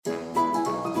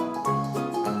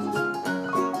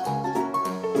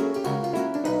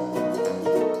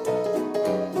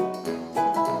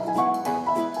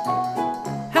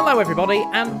Hello everybody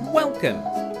and welcome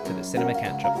to the Cinema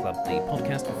Catch-Up Club, the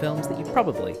podcast for films that you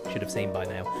probably should have seen by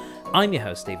now. I'm your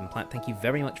host Stephen Platt. Thank you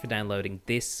very much for downloading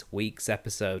this week's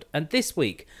episode. And this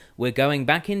week we're going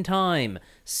back in time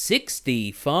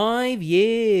 65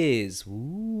 years.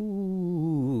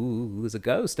 Ooh, there's a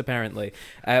ghost apparently.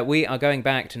 We are going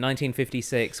back to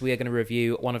 1956. We are going to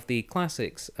review one of the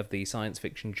classics of the science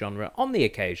fiction genre on the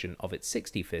occasion of its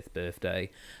 65th birthday.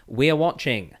 We are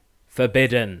watching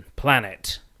Forbidden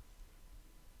Planet.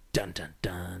 Dun dun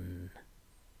dun.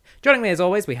 Joining me as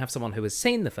always, we have someone who has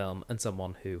seen the film and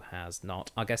someone who has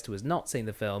not. Our guest who has not seen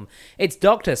the film, it's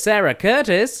Dr. Sarah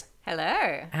Curtis.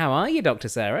 Hello. How are you, Dr.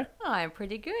 Sarah? Oh, I'm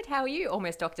pretty good. How are you?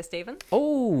 Almost Dr. Stephen.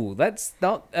 Oh, let's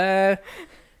not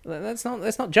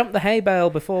jump the hay bale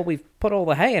before we've put all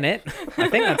the hay in it. I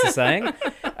think that's a saying.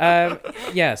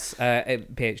 Yes,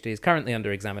 PhD is currently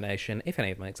under examination. If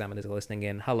any of my examiners are listening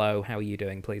in, hello, how are you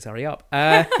doing? Please hurry up.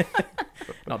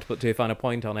 Not to put too fine a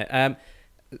point on it.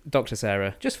 Dr.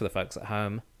 Sarah, just for the folks at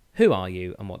home, who are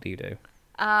you and what do you do?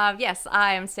 Yes,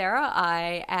 I am Sarah.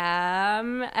 I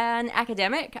am an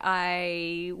academic.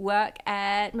 I work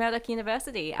at Murdoch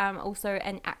University. I'm also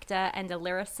an actor and a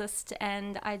lyricist,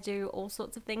 and I do all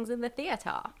sorts of things in the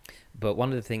theatre. But one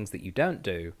of the things that you don't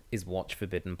do is watch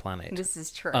Forbidden Planet. This is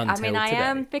true. I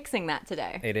am fixing that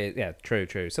today. It is, yeah,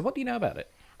 true. So what do you know about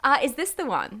it? Is this the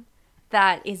one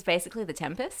that is basically The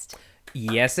Tempest?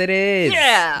 Yes, it is.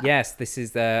 Yeah. Yes, this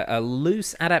is a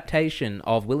loose adaptation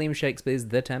of William Shakespeare's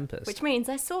The Tempest. Which means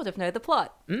I sort of know the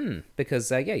plot. Because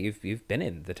you've been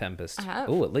in The Tempest. I have.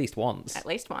 Oh, at least once. At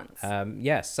least once.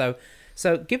 Yes.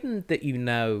 So given that you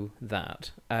know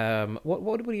that,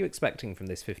 what were you expecting from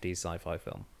this 50s sci-fi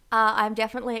film? I'm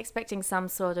definitely expecting some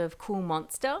sort of cool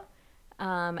monster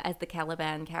as the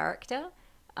Caliban character.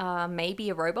 Maybe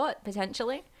a robot,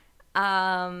 potentially.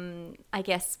 I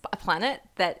guess a planet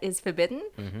that is forbidden.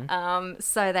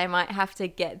 So they might have to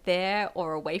get there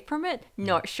or away from it.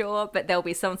 Not sure, but there'll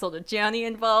be some sort of journey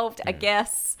involved. I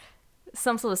guess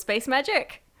some sort of space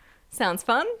magic. Sounds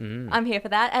fun. I'm here for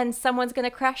that. And someone's going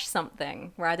to crash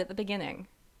something right at the beginning.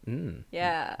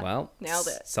 Yeah. Well, nailed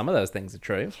it. Some of those things are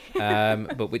true.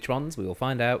 But which ones, we will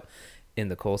find out in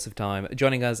the course of time.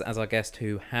 Joining us as our guest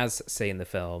who has seen the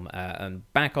film and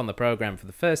back on the programme for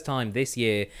the first time this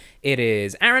year, it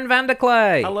is Aaron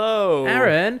Vanderclay. Hello.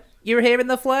 Aaron, you're here in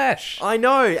the flesh. I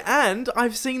know, and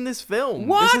I've seen this film.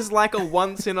 What? This is like a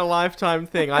once-in-a-lifetime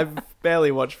thing. I've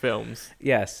barely watched films.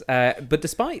 Yes, but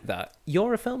despite that,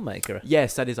 you're a filmmaker.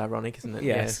 Yes, that is ironic, isn't it?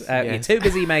 Yes. You're too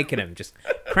busy making them, just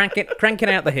cranking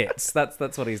out the hits.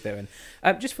 That's what he's doing.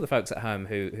 Just for the folks at home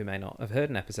who may not have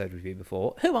heard an episode review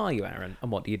before, who are you, Aaron,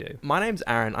 and what do you do? My name's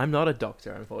Aaron. I'm not a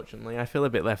doctor, unfortunately. I feel a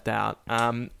bit left out.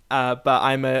 But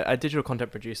I'm a digital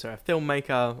content producer, a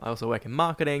filmmaker. I also work in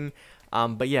marketing.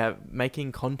 But yeah,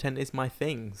 making content is my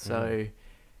thing. So,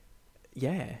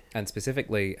 yeah. And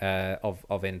specifically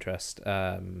of interest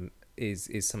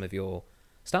is some of your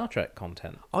Star Trek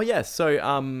content. Oh, yeah.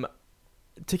 So,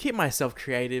 to keep myself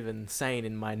creative and sane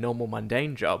in my normal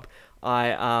mundane job,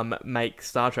 I make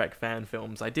Star Trek fan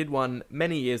films. I did one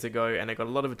many years ago, and it got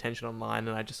a lot of attention online,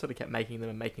 and I just sort of kept making them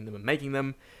and making them and making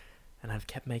them, and I've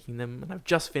kept making them, and I've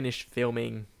just finished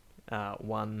filming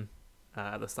one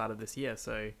at the start of this year.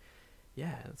 So,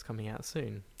 yeah, it's coming out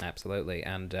soon. Absolutely.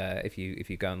 And if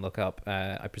you go and look up,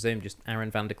 I presume just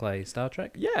Aaron Vanderclay Star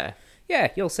Trek? Yeah,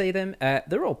 you'll see them.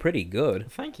 They're all pretty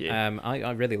good. Thank you.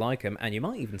 I really like them, and you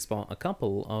might even spot a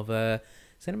couple of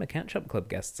Cinema Catch-Up Club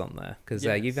guests on there, because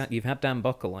you've had Dan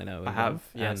Buckle, I know. I have,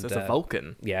 yes, as a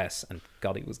Vulcan. Yes, and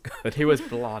God, he was good. He was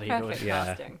bloody good. Perfect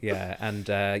casting. Yeah, and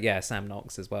Sam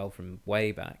Knox as well from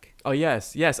way back. Oh,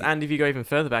 yes, and if you go even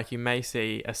further back, you may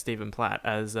see a Stephen Platt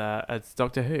as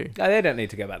Doctor Who. Oh, they don't need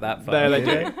to go back that far. No, they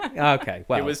do. Okay,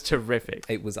 well. It was terrific.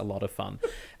 It was a lot of fun.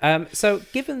 So,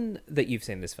 given that you've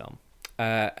seen this film,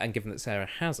 and given that Sarah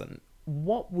hasn't,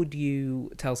 what would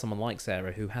you tell someone like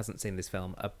Sarah who hasn't seen this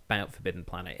film about Forbidden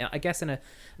Planet? I guess in a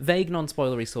vague,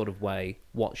 non-spoilery sort of way,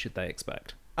 what should they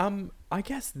expect? I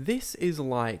guess this is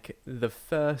like the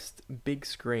first big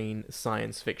screen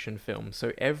science fiction film.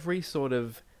 So every sort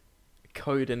of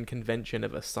code and convention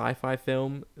of a sci-fi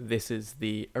film, this is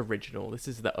the original. This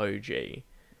is the OG.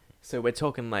 So we're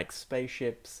talking like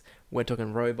spaceships, we're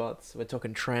talking robots, we're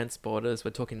talking transporters,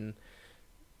 we're talking...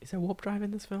 Is there warp drive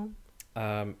in this film?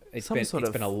 It's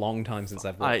been a long time since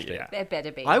I've watched it. There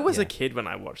better be. I was a kid when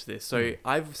I watched this, so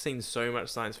I've seen so much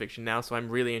science fiction now, so I'm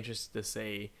really interested to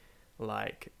see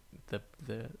like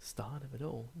the start of it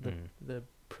all, the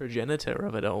progenitor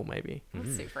of it all, maybe.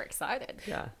 I'm super excited.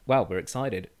 Yeah. Well, we're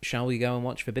excited. Shall we go and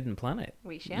watch Forbidden Planet?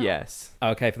 We shall. Yes.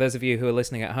 Okay, for those of you who are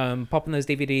listening at home, pop in those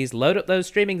DVDs, load up those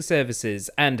streaming services,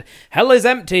 and hell is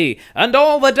empty, and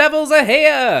all the devils are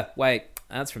here! Wait,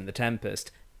 that's from The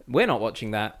Tempest. We're not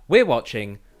watching that. We're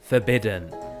watching Forbidden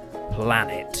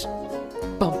Planet.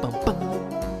 Bum, bum, bum.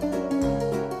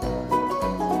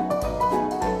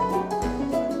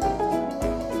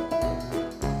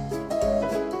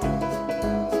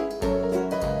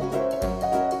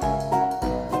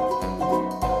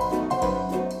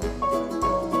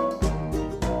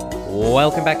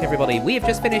 Welcome back, everybody. We have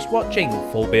just finished watching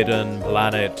Forbidden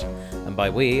Planet. And by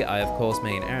we, I of course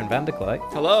mean Aaron Vanderclay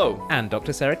Hello. and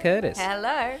Dr. Sarah Curtis.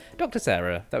 Hello. Dr.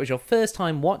 Sarah, that was your first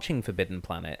time watching Forbidden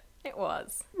Planet. It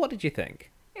was. What did you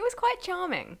think? It was quite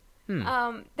charming.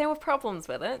 There were problems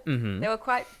with it. Mm-hmm. There were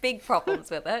quite big problems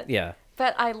with it. Yeah.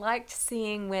 But I liked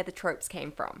seeing where the tropes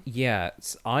came from. Yeah,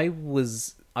 I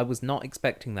was not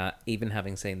expecting that, even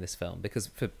having seen this film, because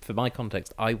for my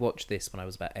context, I watched this when I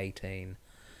was about 18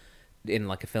 in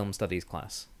like a film studies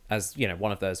class. As, you know,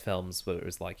 one of those films where it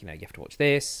was like, you know, you have to watch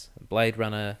this, Blade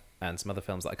Runner, and some other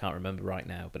films that I can't remember right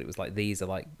now, but it was like, these are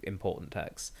like important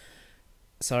texts.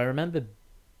 So I remember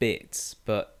bits,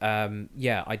 but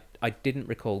yeah, I didn't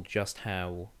recall just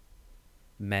how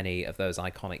many of those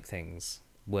iconic things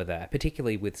were there,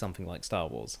 particularly with something like Star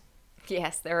Wars.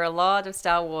 Yes, there are a lot of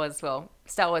Star Wars. Well,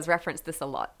 Star Wars referenced this a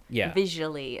lot. Yeah.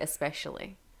 Visually,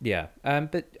 especially. Yeah,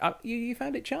 but you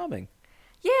found it charming.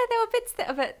 Yeah, there were bits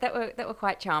of it that were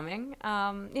quite charming.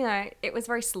 You know, it was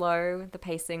very slow. The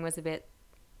pacing was a bit,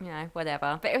 you know,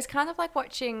 whatever. But it was kind of like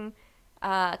watching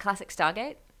a classic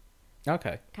Stargate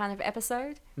Okay. kind of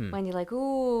episode when you're like,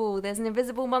 ooh, there's an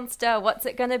invisible monster. What's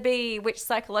it going to be? Which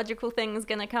psychological thing's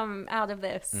going to come out of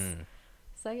this?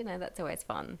 So, you know, that's always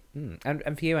fun.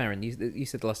 And for you, Aaron, you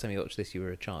said the last time you watched this, you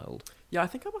were a child. Yeah, I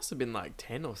think I must have been like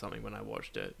 10 or something when I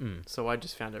watched it. So I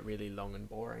just found it really long and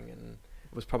boring, and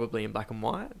it was probably in black and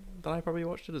white that I probably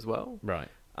watched it as well. Right.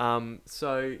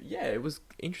 So yeah, it was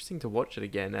interesting to watch it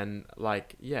again, and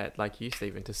like you,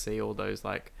 Stephen, to see all those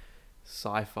like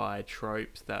sci-fi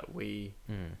tropes that we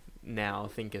now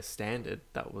think are standard.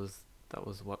 That was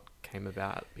what came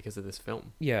about because of this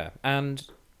film. Yeah, and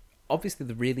obviously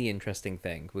the really interesting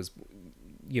thing was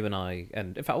you and I,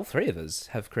 and in fact all three of us,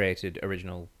 have created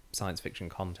original science fiction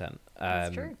content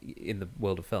That's true. in the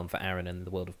world of film for Aaron and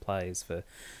the world of plays for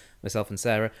myself and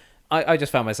Sarah. I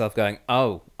just found myself going,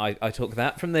 oh, I took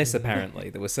that from this, apparently.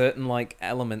 There were certain, like,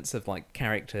 elements of, like,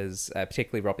 characters,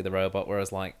 particularly Robbie the Robot, where I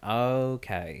was like,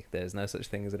 okay, there's no such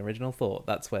thing as an original thought.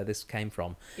 That's where this came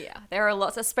from. Yeah, there are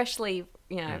lots, especially,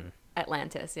 you know,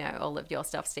 Atlantis, you know, all of your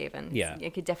stuff, Stephen. Yeah.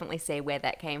 You could definitely see where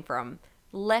that came from.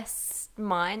 Less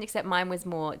mine, except mine was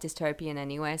more dystopian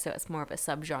anyway, so it's more of a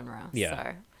subgenre. Yeah.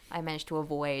 So I managed to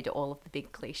avoid all of the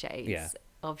big cliches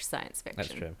of science fiction.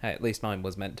 That's true. Hey, at least mine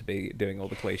was meant to be doing all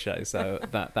the cliches, so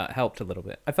that helped a little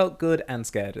bit. I felt good and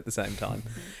scared at the same time.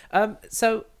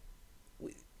 So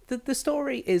the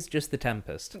story is just The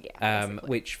Tempest,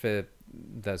 which for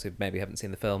those who maybe haven't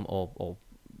seen the film or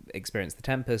experienced The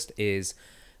Tempest is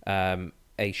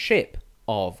a ship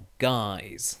of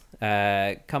guys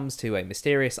comes to a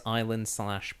mysterious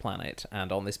island/planet,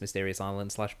 and on this mysterious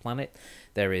island/planet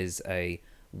there is a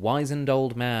wizened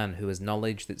old man who has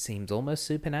knowledge that seems almost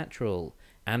supernatural,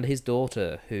 and his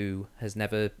daughter who has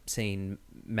never seen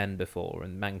men before,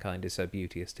 and mankind is so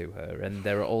beauteous to her. And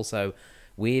there are also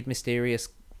weird, mysterious,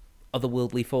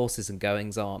 otherworldly forces and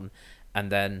goings on,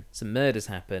 and then some murders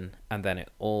happen, and then it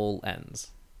all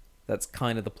ends. That's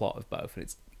kind of the plot of both,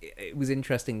 and it was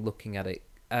interesting looking at it.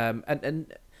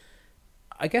 And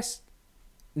I guess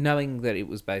knowing that it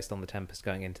was based on The Tempest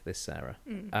going into this, Sarah,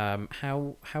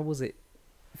 how was it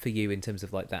for you in terms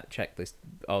of like that checklist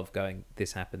of going,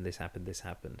 this happened, this happened, this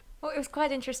happened? Well, it was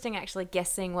quite interesting actually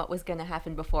guessing what was going to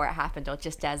happen before it happened, or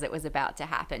just as it was about to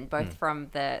happen, both from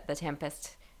the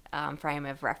Tempest frame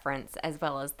of reference as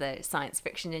well as the science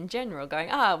fiction in general, going,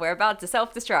 we're about to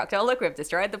self-destruct, oh look, we've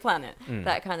destroyed the planet,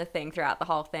 that kind of thing throughout the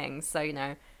whole thing. So, you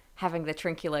know, having the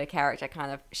Trinculo character kind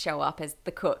of show up as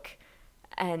the cook,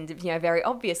 and, you know, very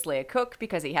obviously a cook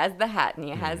because he has the hat and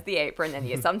he has the apron and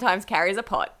he sometimes carries a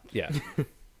pot. Yeah.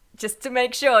 Just to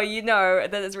make sure you know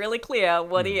that it's really clear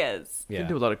what he is. He didn't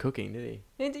do a lot of cooking, did he?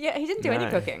 He didn't do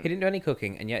any cooking. He didn't do any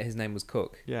cooking, and yet his name was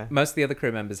Cook. Yeah. Most of the other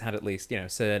crew members had at least, you know,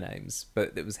 surnames,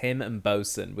 but it was him and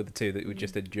Bosun were the two that were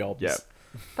just had jobs. Yep.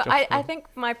 But I think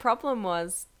my problem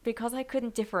was because I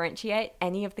couldn't differentiate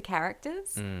any of the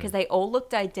characters because they all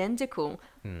looked identical.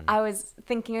 I was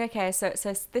thinking, okay, so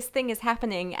this thing is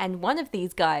happening and one of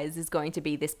these guys is going to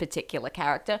be this particular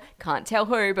character. Can't tell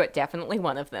who, but definitely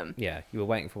one of them. Yeah, you were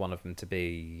waiting for one of them to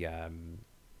be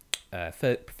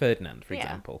Ferdinand, for Yeah.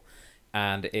 example.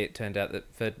 And it turned out that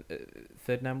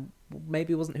Ferdinand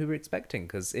maybe wasn't who we were expecting,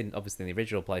 because obviously in the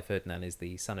original play, Ferdinand is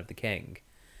the son of the king,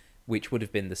 which would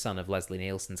have been the son of Leslie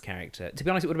Nielsen's character. To be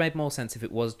honest, it would have made more sense if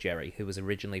it was Jerry, who was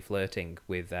originally flirting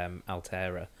with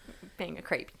Altera. Being a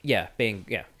creep. Being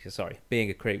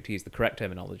a creep, to use the correct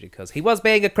terminology, because he was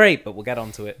being a creep, but we'll get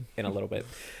onto it in a little bit.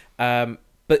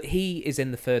 But he is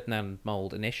in the Ferdinand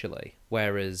mould initially,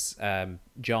 whereas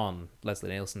John, Leslie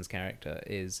Nielsen's character,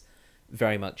 is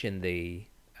very much in the,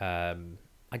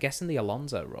 I guess, in the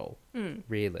Alonzo role,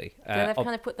 really. So they've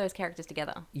kind of put those characters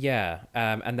together. Yeah,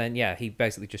 and then, he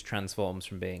basically just transforms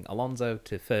from being Alonzo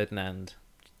to Ferdinand,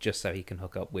 just so he can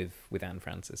hook up with Anne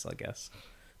Francis, I guess.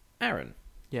 Aaron.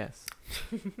 Yes.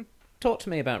 Talk to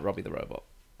me about Robbie the Robot.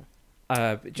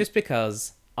 Just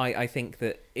because I think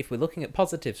that if we're looking at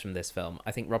positives from this film,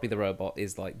 I think Robbie the Robot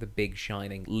is like the big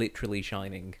literally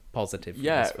shining positive from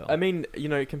this film. I mean,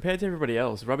 compared to everybody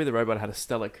else, Robbie the Robot had a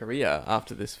stellar career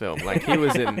after this film. Like he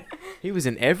was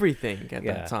in everything at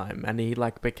that time, and he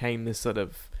like became this sort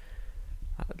of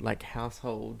like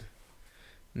household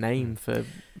name for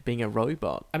being a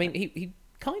robot. I mean, he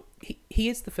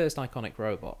is the first iconic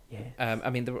robot. Yeah.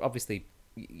 I mean, there were obviously,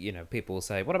 people will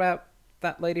say, "What about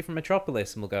that lady from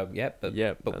Metropolis?" And we'll go,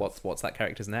 but what's that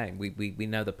character's name? We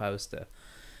know the poster,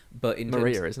 but in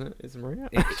Maria, isn't it? Is it Maria?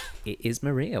 It is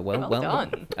Maria. Well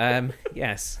done.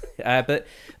 Yes, but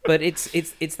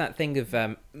it's that thing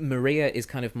of Maria is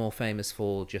kind of more famous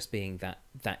for just being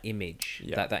that image,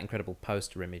 that incredible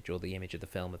poster image, or the image of the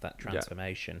film of that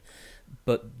transformation.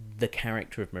 But the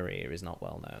character of Maria is not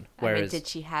well known. Whereas, did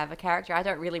she have a character? I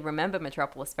don't really remember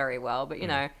Metropolis very well, but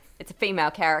it's a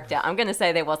female character. I'm going to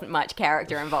say there wasn't much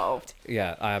character involved.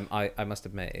 Yeah, I must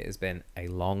admit it has been a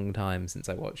long time since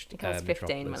I watched. I think I was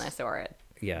 15 when I saw it.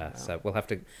 Yeah, Wow. So we'll have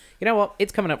to. You know what?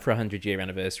 It's coming up for a 100-year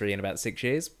anniversary in about 6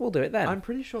 years. We'll do it then. I'm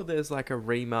pretty sure there's like a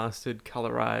remastered,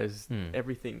 colorized,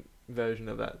 everything version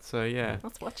of that. So yeah,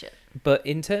 Let's watch it. But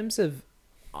in terms of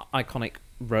iconic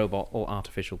robot or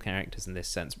artificial characters in this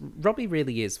sense, Robbie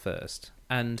really is first,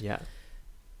 and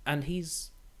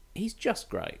he's just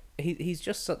great. He's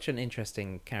just such an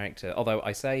interesting character. Although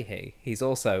I say he's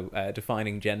also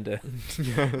defining gender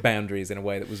boundaries in a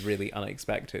way that was really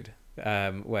unexpected.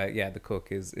 Where the cook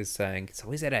is saying,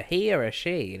 "So is it a he or a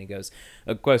she?" And he goes,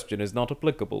 "A question is not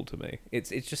applicable to me." It's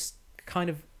just kind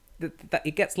of that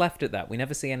it gets left at that. We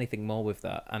never see anything more with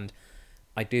that, and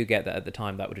I do get that at the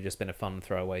time that would have just been a fun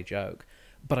throwaway joke.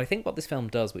 But I think what this film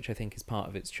does, which I think is part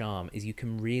of its charm, is you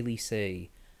can really see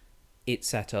it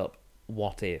set up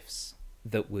what ifs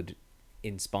that would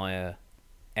inspire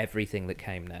everything that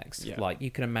came next. Yeah. Like, you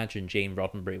can imagine Gene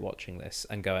Roddenberry watching this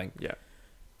and going, yeah.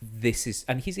 This is,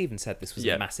 and he's even said this was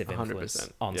a massive influence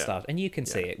 100%. on Star Trek, and you can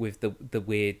see it with the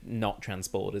weird not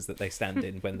transporters that they stand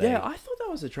in when they. Yeah, I thought that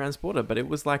was a transporter, but it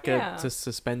was like a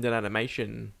suspended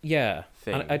animation. Yeah,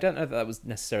 thing. I don't know that was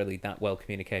necessarily that well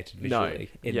communicated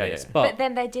visually in this, yeah. But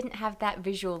then they didn't have that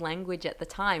visual language at the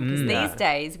time, because these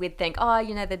days we'd think,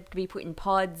 they'd be put in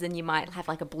pods, and you might have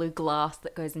like a blue glass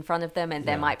that goes in front of them, and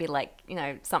there might be like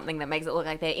something that makes it look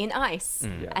like they're in ice,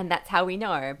 and that's how we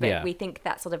know. But we think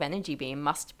that sort of energy beam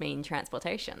must mean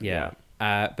transportation. Yeah.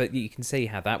 But you can see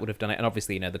how that would have done it. And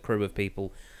obviously, the crew of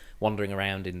people wandering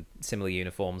around in similar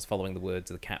uniforms following the words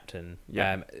of the captain.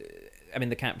 Yeah. I mean,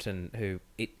 the captain, who...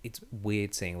 It's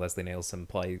weird seeing Leslie Nielsen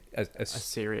play a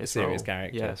serious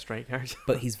character. Yeah, straight character.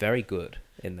 But he's very good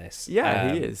in this.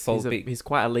 Yeah, he is. He's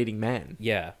quite a leading man.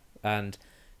 Yeah. And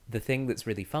the thing that's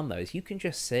really fun, though, is you can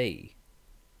just see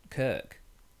Kirk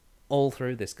all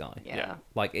through this guy. Yeah.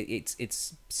 Like,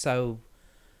 it's so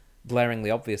glaringly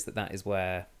obvious that is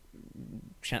where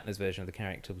Shatner's version of the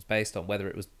character was based on, whether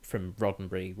it was from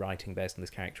Roddenberry writing based on this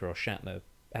character or Shatner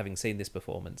having seen this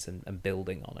performance and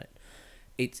building on it.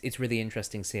 It's really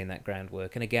interesting seeing that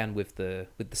groundwork. And again, with the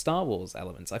Star Wars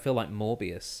elements, I feel like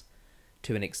Morbius,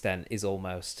 to an extent, is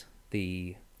almost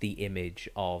the image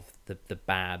of the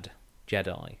bad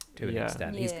Jedi, to an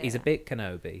extent. Yeah. He's a bit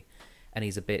Kenobi, and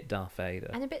he's a bit Darth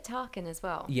Vader. And a bit Tarkin as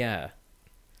well. Yeah.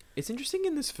 It's interesting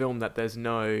in this film that there's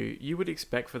you would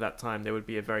expect for that time there would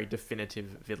be a very definitive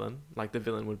villain. Like the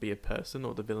villain would be a person,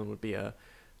 or the villain would be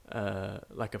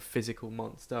like a physical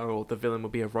monster, or the villain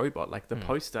would be a robot. Like the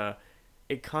poster,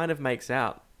 it kind of makes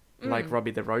out like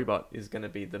Robbie the Robot is going to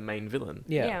be the main villain.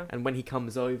 Yeah. And when he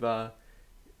comes over,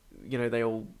 they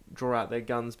all draw out their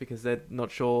guns because they're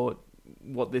not sure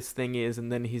what this thing is,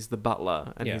 and then he's the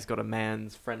butler, and Yeah. he's got a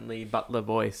man's friendly butler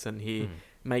voice, and he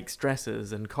makes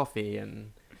dresses and coffee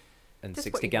and And Just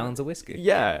 60 what you gallons of whiskey.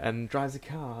 yeah, and drives a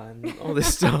car and all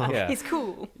this stuff. Yeah. He's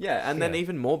cool. Yeah, and then Yeah.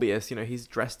 even Morbius, he's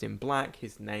dressed in black.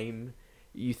 His name,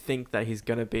 you think that he's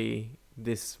gonna be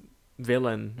this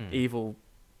villain, evil,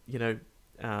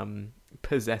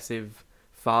 possessive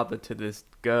father to this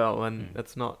girl, and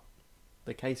that's not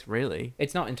the case, really.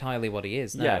 It's not entirely what he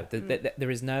is, no. Yeah. There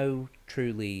is no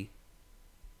truly,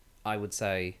 I would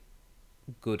say,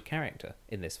 good character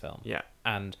in this film. Yeah.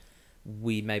 And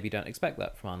we maybe don't expect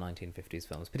that from our 1950s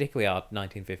films, particularly our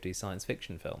 1950s science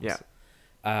fiction films. Yeah.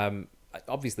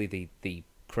 Obviously, the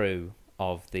crew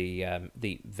of the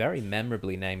very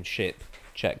memorably named ship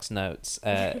checks notes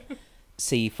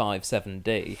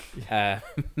C57D.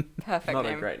 Perfect Not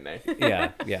name. a great name.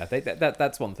 Yeah.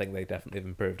 That's one thing they definitely have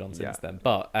improved on since then.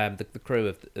 But the crew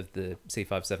of the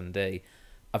C57D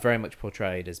are very much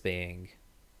portrayed as being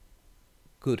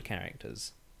good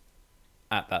characters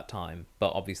at that time.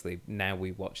 But obviously now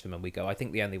we watch them and we go, I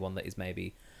think the only one that is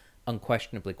maybe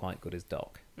unquestionably quite good is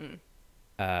Doc,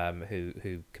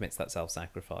 who commits that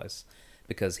self-sacrifice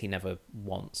because he never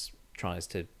once tries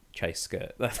to chase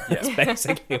skirt. That's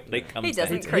basically what it comes He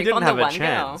doesn't down to. creep He didn't on have the a one girl.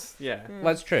 chance. Yeah. Well,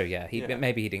 that's true, yeah. Yeah.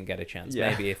 Maybe he didn't get a chance.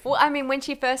 Yeah. Maybe if... Well, I mean, when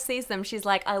she first sees them, she's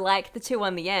like, I like the two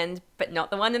on the end, but not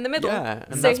the one in the middle. Yeah,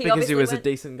 and So that's he because he obviously was a went-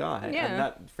 decent guy, Yeah. and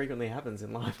that frequently happens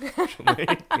in life, actually.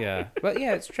 Yeah. Well,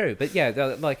 yeah, it's true. But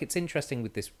yeah, like, it's interesting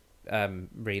with this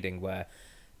reading where...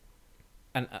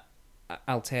 And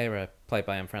Altera, played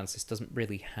by Anne Francis, doesn't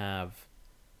really have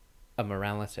a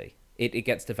morality. It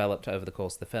gets developed over the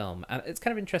course of the film. And it's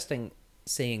kind of interesting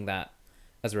seeing that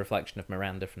as a reflection of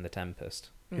Miranda from The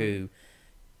Tempest, who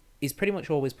is pretty much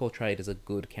always portrayed as a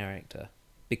good character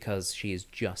because she is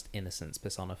just innocence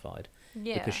personified.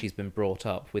 Yeah. Because she's been brought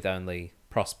up with only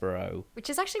Prospero.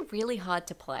 Which is actually really hard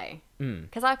to play.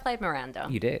 Because I played Miranda.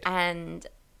 You did. And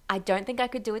I don't think I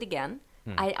could do it again.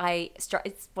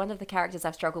 It's one of the characters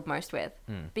I've struggled most with.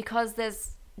 Because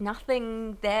there's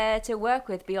nothing there to work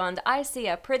with beyond, I see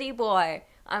a pretty boy.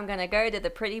 I'm going to go to the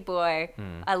pretty boy.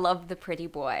 I love the pretty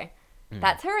boy.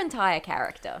 That's her entire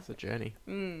character. It's a journey.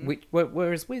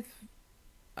 Whereas with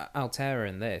Altera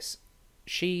in this,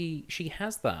 she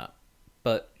has that,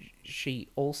 but she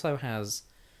also has...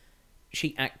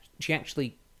 She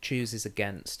actually chooses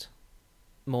against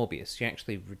Morbius. She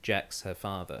actually rejects her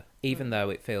father, even though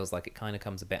it feels like it kind of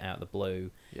comes a bit out of the blue.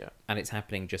 Yeah. And it's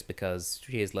happening just because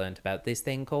she has learned about this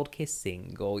thing called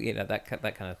kissing, or that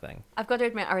kind of thing. I've got to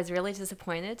admit, I was really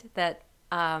disappointed that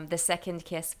the second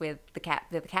kiss with the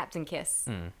captain kiss,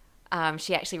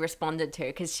 she actually responded to,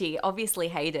 because she obviously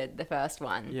hated the first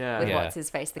one with Yeah. what's his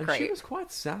face, the And creep. she was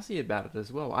quite sassy about it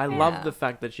as well. I Yeah. love the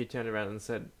fact that she turned around and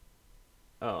said,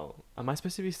 "Oh, am I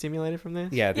supposed to be stimulated from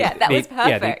this?" Yeah, Yeah, that was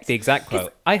Yeah, perfect. the exact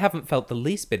quote. I haven't felt the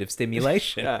least bit of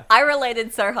stimulation. Yeah. I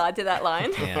related so hard to that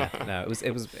line. Yeah, no, it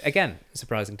was again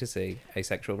surprising to see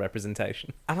asexual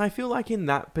representation. And I feel like in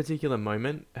that particular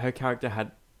moment, her character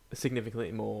had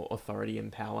significantly more authority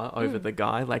and power over the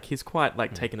guy. Like, he's quite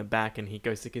taken aback, and he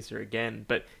goes to kiss her again,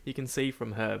 but you can see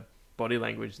from her body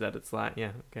language that it's like,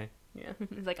 yeah, okay. Yeah,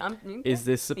 he's like, I'm. Okay. Is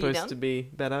this Are you supposed done? to be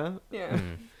better? Yeah.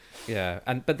 Yeah,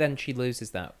 but then she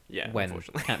loses that when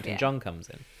unfortunately. Captain Yeah. John comes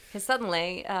in. Because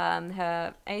suddenly,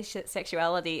 her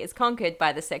asexuality is conquered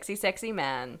by the sexy, sexy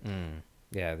man.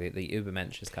 Yeah, the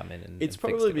Ubermensch's come in and It's and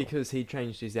fixed probably it all. because he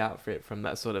changed his outfit from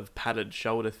that sort of padded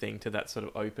shoulder thing to that sort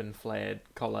of open flared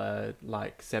collar,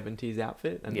 like 70s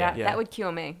outfit. And That would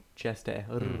cure me. chest hair.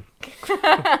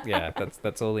 Yeah,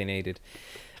 that's all he needed.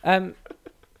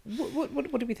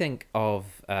 What do we think of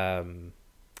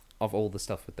all the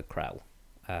stuff with the Krell,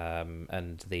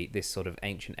 and this sort of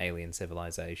ancient alien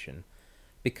civilization?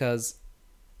 Because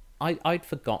I'd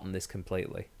forgotten this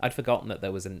completely. I'd forgotten that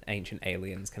there was an ancient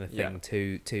aliens kind of thing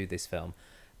to this film,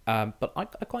 but I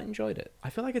quite enjoyed it. I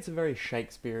feel like it's a very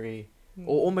Shakespeare-y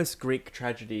or almost Greek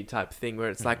tragedy type thing where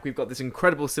it's like, we've got this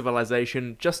incredible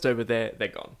civilization just over there, they're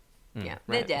gone. Yeah,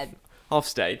 Right. they're dead. Off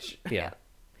stage. Yeah.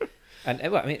 And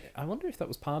well, I mean, I wonder if that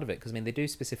was part of it, because I mean, they do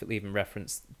specifically even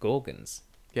reference Gorgons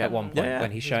Yeah. at one point Yeah,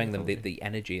 when he's yeah, showing them definitely. the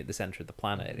energy at the center of the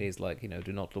planet. He's like,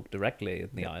 do not look directly in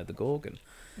the eye of the Gorgon.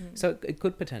 So it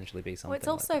could potentially be something. Well, it's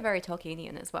like also that. very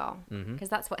Tolkienian as well, because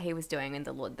that's what he was doing in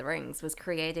The Lord of the Rings, was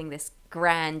creating this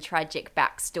grand, tragic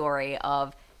backstory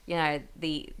of,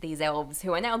 these elves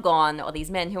who are now gone, or these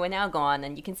men who are now gone,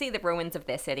 and you can see the ruins of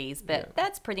their cities, but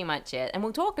that's pretty much it. And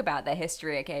we'll talk about their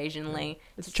history occasionally.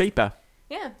 It's cheaper.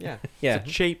 Yeah. Yeah. Yeah. It's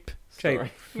a cheap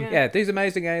story. Yeah, these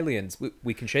amazing aliens.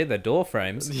 We can share their door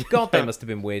frames. God, they must have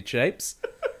been weird shapes.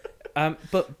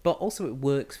 But also it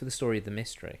works for the story of the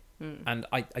mystery. And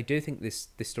I do think this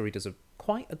story does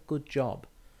quite a good job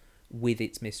with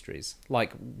its mysteries,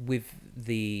 like with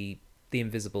the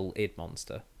invisible id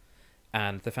monster,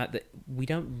 and the fact that we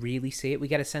don't really see it. We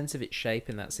get a sense of its shape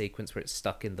in that sequence where it's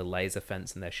stuck in the laser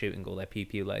fence and they're shooting all their pew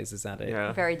pew lasers at it.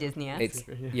 Yeah. Very Disney-esque.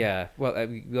 It's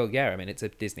well, yeah. I mean, it's a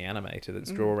Disney animator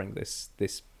that's drawing this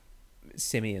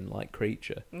simian-like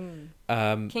creature.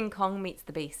 King Kong meets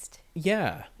the Beast.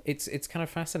 Yeah, it's kind of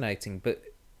fascinating, but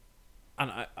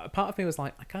part of me was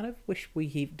like, I kind of wish we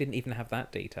didn't even have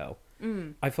that detail.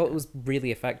 I thought it was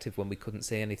really effective when we couldn't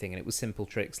see anything, and it was simple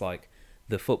tricks like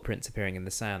the footprints appearing in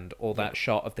the sand, or that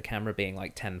shot of the camera being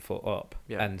like 10 foot up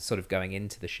and sort of going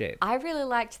into the ship. I really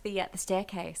liked the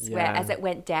staircase where, as it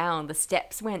went down, the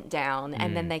steps went down,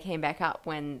 and then they came back up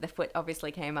when the foot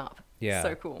obviously came up. Yeah,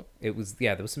 so cool. It was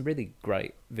there was some really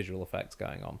great visual effects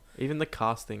going on. Even the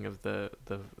casting of the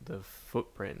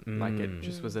footprint, like it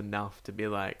just was enough to be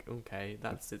like, okay,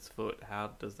 that's its foot.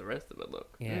 How does the rest of it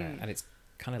look? Yeah, and it's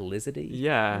kind of lizardy.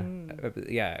 Yeah,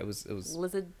 yeah. It was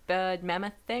Lizard, bird,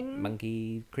 mammoth thing,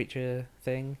 monkey creature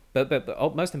thing. But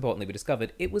most importantly, we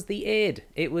discovered it was the id.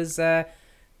 It was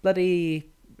bloody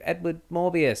Edward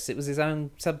Morbius. It was his own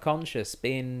subconscious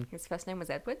being. His first name was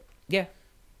Edward. Yeah.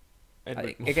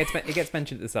 It gets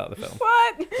mentioned at the start of the film.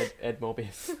 What? Ed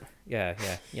Morbius. Yeah.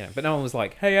 But no one was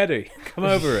like, "Hey Eddie, come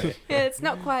over here." Yeah, it's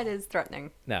not quite as threatening.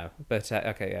 No, but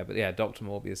Dr.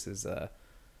 Morbius's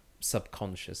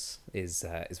subconscious is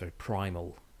very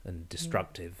primal and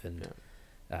destructive, and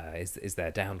is their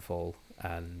downfall,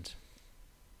 and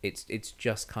it's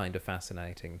just kind of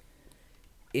fascinating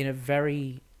in a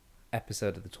very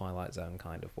episode of the Twilight Zone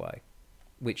kind of way,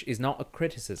 which is not a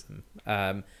criticism.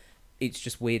 It's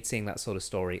just weird seeing that sort of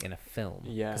story in a film,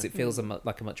 because it feels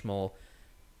like a much more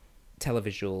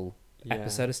televisual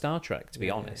episode of Star Trek, to be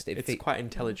honest. It's quite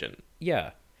intelligent.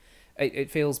 Yeah.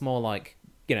 It feels more like,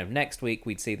 next week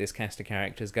we'd see this cast of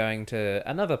characters going to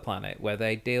another planet where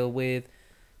they deal with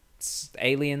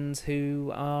aliens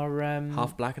who are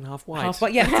half black and half white. Half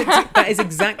white. Yeah, that is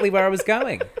exactly where I was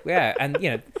going. Yeah, and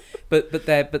but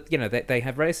they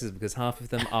have racism because half of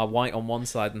them are white on one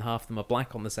side and half of them are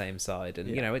black on the same side, and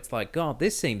it's like, God,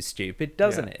 this seems stupid,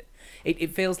 doesn't it?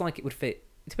 It feels like it would fit.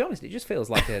 To be honest, it just feels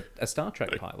like a Star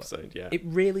Trek pilot. Episode, yeah. It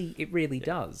really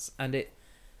does, and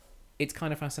it's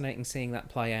kind of fascinating seeing that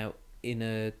play out in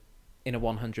a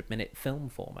 100-minute film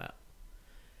format.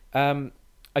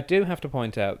 I do have to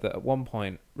point out that at one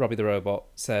point, Robbie the Robot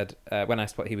said, when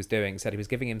asked what he was doing, said he was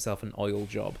giving himself an oil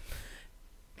job.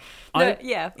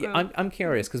 I'm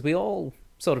curious, because we all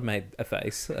sort of made a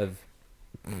face of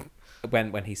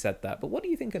when he said that. But what do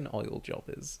you think an oil job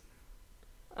is?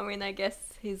 I mean, I guess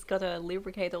he's got to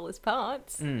lubricate all his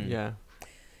parts. Yeah.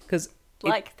 Because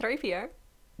 3PO.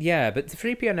 Yeah, but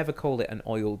 3PO never called it an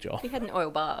oil job. He had an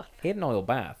oil bath. He had an oil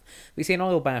bath. We see an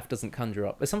oil bath doesn't conjure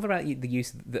up. There's something about the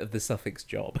use of the suffix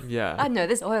job. Yeah. I know,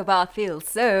 this oil bath feels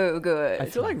so good. I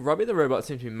feel like Robbie the Robot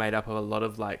seems to be made up of a lot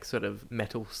of like sort of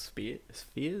metal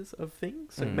spheres of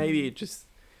things. So maybe it just,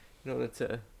 in order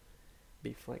to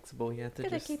be flexible, he had to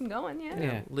Gotta just keep him going,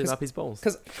 live up his balls.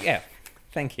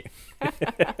 Thank you.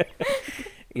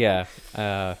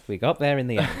 We got there in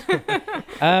the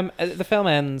end. The film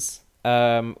ends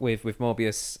with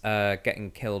Morbius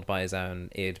getting killed by his own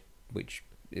id, which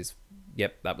is,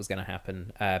 that was going to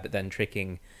happen, but then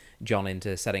tricking John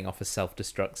into setting off a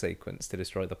self-destruct sequence to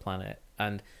destroy the planet.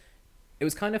 And it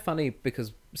was kind of funny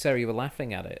because, Sarah, you were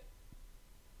laughing at it,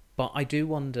 but I do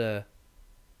wonder,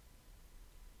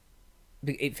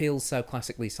 it feels so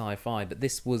classically sci-fi, but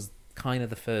this was kind of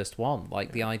the first one,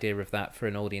 like the idea of that for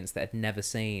an audience that had never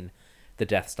seen the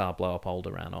Death Star blow up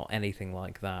Alderaan or anything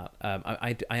like that.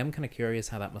 I am kind of curious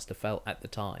how that must have felt at the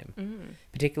time,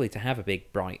 particularly to have a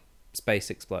big bright space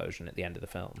explosion at the end of the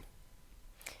film.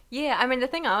 Yeah, I mean, the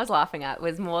thing I was laughing at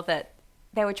was more that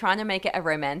they were trying to make it a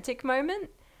romantic moment,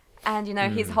 and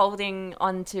he's holding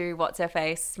onto what's her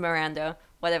face, Miranda,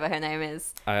 whatever her name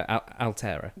is,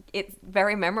 Altera. It's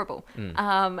very memorable.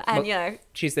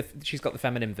 She's got the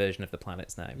feminine version of the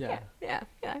planet's name. Yeah,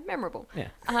 memorable. Yeah,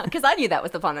 because I knew that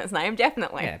was the planet's name,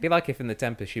 definitely. Yeah, it'd be like if in The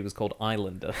Tempest she was called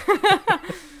Islander.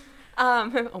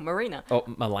 Or Marina. Or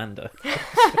Melanda.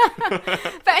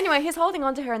 But anyway, he's holding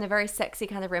onto her in a very sexy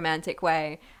kind of romantic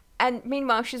way, and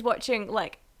meanwhile she's watching,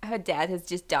 like, her dad has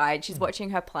just died. She's watching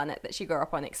her planet that she grew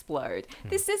up on explode.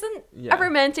 This isn't a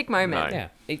romantic moment. No. Yeah,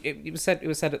 it was said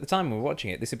at the time we were watching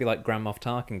it, this would be like Grand Moff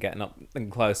Tarkin getting up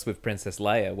and close with Princess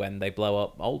Leia when they blow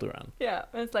up Alderaan. Yeah,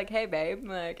 and it's like, hey babe,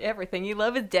 like, everything you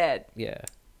love is dead. Yeah,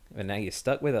 and now you're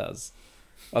stuck with us.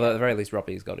 Although at the very least,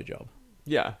 Robbie's got a job.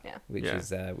 Yeah. Yeah.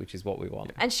 which is what we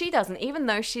want. And she doesn't, even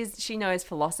though she knows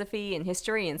philosophy and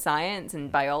history and science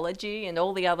and biology and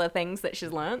all the other things that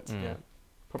she's learnt. Yeah.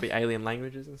 Probably alien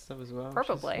languages and stuff as well.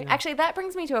 Probably. Actually, that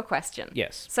brings me to a question.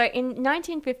 Yes. So in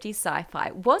 1950s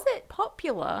sci-fi, was it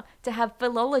popular to have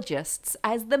philologists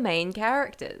as the main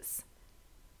characters?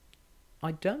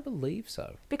 I don't believe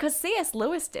so. Because C.S.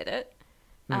 Lewis did it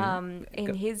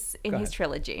in his ahead.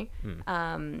 trilogy.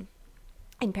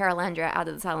 In Paralandra, Out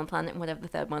of the Silent Planet, and whatever the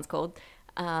third one's called.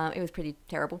 It was pretty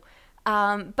terrible.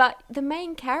 But the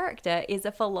main character is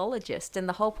a philologist, and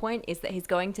the whole point is that he's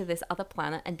going to this other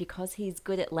planet, and because he's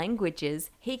good at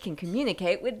languages, he can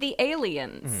communicate with the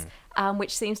aliens,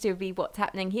 which seems to be what's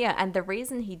happening here. And the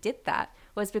reason he did that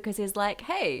was because he's like,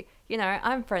 hey, you know,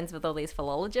 I'm friends with all these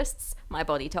philologists. My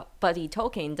buddy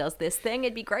Tolkien does this thing.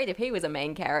 It'd be great if he was a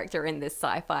main character in this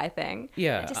sci-fi thing.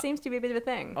 Yeah. It just seems to be a bit of a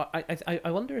thing.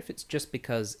 I wonder if it's just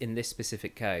because in this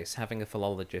specific case, having a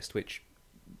philologist, which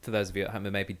for those of you at home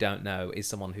who maybe don't know, is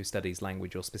someone who studies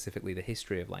language or specifically the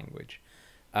history of language,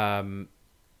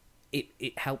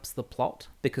 it helps the plot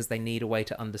because they need a way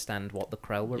to understand what the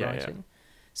Krell were writing.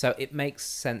 So it makes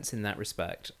sense in that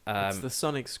respect. It's the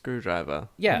sonic screwdriver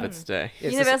Yeah. of its day.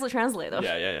 It's Universal translator.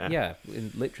 Yeah.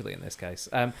 Literally in this case.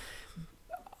 I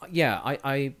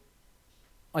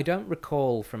don't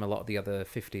recall from a lot of the other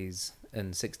 50s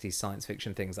and 60s science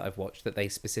fiction things that I've watched that they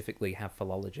specifically have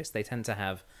philologists. They tend to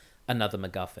have another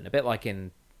MacGuffin, a bit like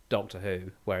in Doctor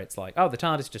Who, where it's like, oh, the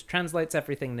TARDIS just translates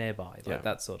everything nearby, like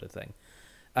that sort of thing.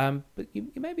 But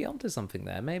you may be onto something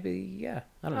there. Maybe, I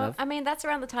don't know. I mean, that's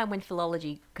around the time when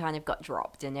philology kind of got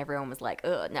dropped and everyone was like,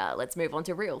 oh, no, let's move on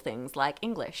to real things like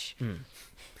English.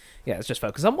 Yeah, let's just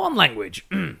focus on one language.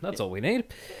 That's all we need.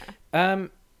 I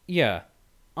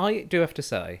do have to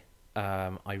say,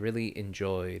 I really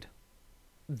enjoyed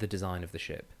the design of the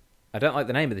ship. I don't like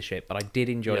the name of the ship, but I did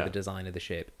enjoy the design of the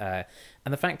ship. And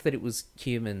the fact that it was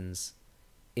humans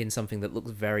in something that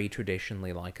looks very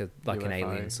traditionally like an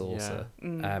alien saucer.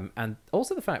 And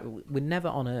also the fact that we're never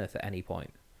on Earth at any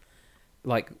point.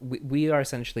 Like, we are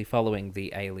essentially following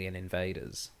the alien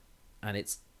invaders. And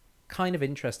it's kind of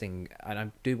interesting, and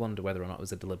I do wonder whether or not it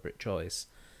was a deliberate choice,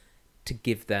 to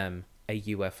give them a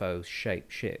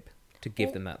UFO-shaped ship, to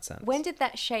give them that sense. When did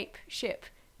that ship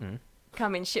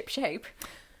come in ship shape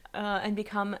and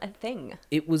become a thing?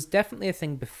 It was definitely a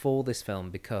thing before this film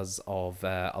because of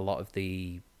a lot of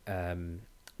the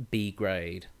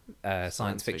B-grade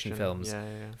science fiction films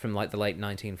from like the late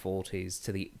 1940s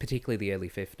to particularly the early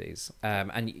 50s.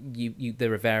 And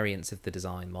there are variants of the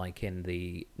design, like in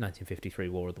the 1953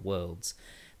 War of the Worlds.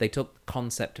 They took the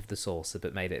concept of the saucer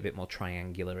but made it a bit more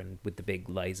triangular and with the big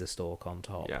laser stalk on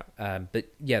top. But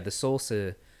the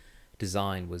saucer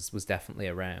design was definitely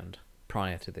around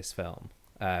prior to this film.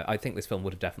 I think this film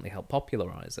would have definitely helped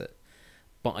popularize it.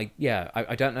 But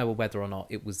I don't know whether or not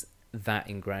it was that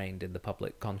ingrained in the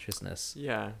public consciousness.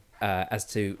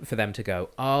 For them to go,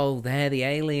 oh, they're the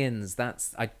aliens.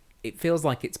 It feels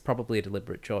like it's probably a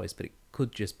deliberate choice, but it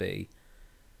could just be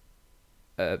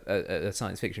a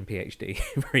science fiction PhD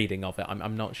reading of it.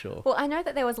 I'm not sure. Well, I know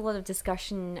that there was a lot of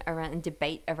discussion around and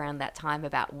debate around that time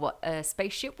about what a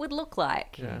spaceship would look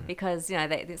like, because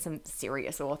there's some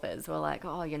serious authors were like,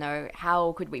 oh,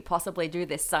 how could we possibly do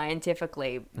this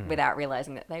scientifically without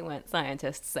realizing that they weren't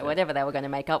scientists? So whatever they were going to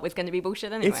make up was going to be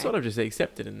bullshit anyway. It's sort of just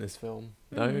accepted in this film,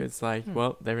 though. It's like,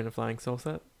 well, they're in a flying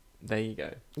saucer. There you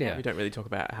go. Yeah. We don't really talk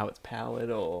about how it's powered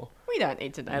or... We don't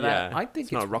need to know that. I think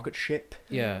it's not a rocket ship.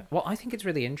 Yeah. Well, I think it's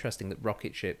really interesting that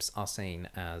rocket ships are seen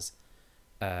as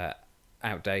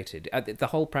outdated. The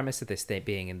whole premise of this thing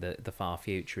being in the far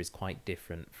future is quite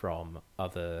different from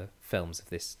other films of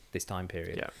this time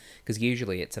period. Yeah. Because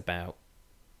usually it's about,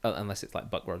 unless it's like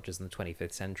Buck Rogers in the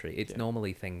 25th century, it's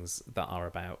normally things that are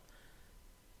about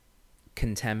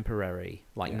contemporary,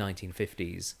 like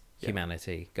 1950s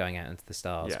humanity going out into the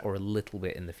stars, or a little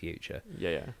bit in the future.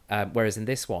 Whereas in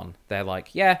this one, they're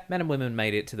like, men and women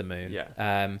made it to the moon.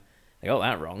 They got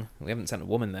that wrong. We haven't sent a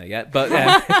woman there yet, but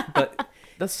but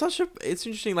that's it's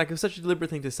interesting. Like, it's such a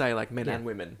deliberate thing to say, like men and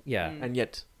women. And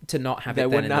yet to not have it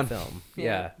then in the film.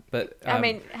 But I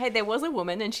mean, hey, there was a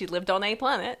woman and she lived on a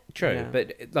planet. True,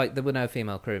 but like there were no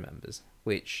female crew members,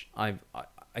 which I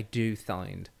do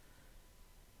find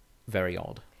very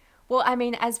odd. Well, I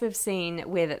mean, as we've seen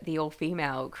with the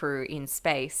all-female crew in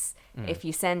space, if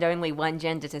you send only one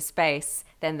gender to space,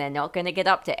 then they're not going to get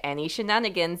up to any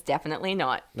shenanigans. Definitely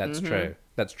not. That's true.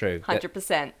 That's true.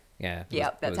 100%. Yeah.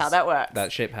 That's how that works.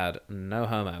 That ship had no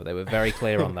homo. They were very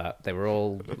clear on that. They were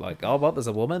all like, oh, what, there's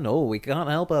a woman? Oh, we can't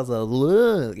help ourselves.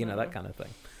 That kind of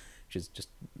thing. Which is just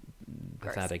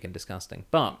pathetic and disgusting.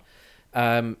 But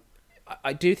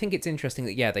I do think it's interesting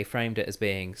that, they framed it as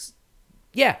being,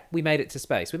 we made it to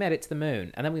space, we made it to the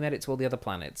moon, and then we made it to all the other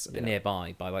planets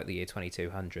nearby by like the year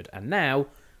 2200, and now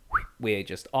we're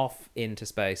just off into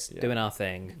space doing our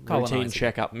thing, routine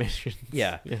checkup missions.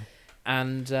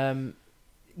 And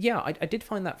I did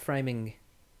find that framing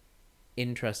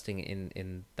interesting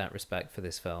in that respect for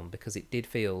this film, because it did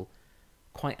feel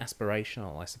quite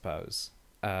aspirational, I suppose,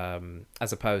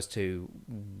 as opposed to,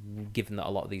 given that a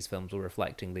lot of these films were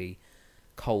reflecting the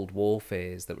Cold War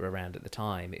fears that were around at the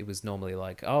time, it was normally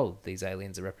like, oh, these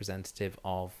aliens are representative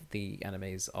of the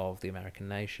enemies of the American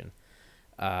nation.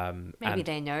 Maybe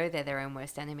they know they're their own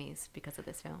worst enemies because of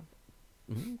this film.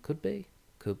 Could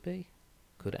absolutely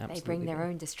They bring their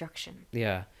own destruction.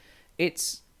 Yeah,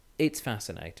 it's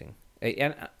fascinating,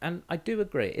 and I do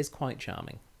agree, it's quite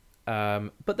charming.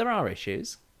 But there are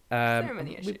issues. There are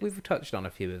many issues. We've touched on a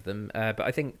few of them, but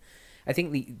I think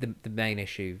the main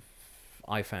issue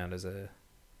I found as a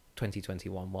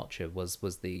 2021 watcher was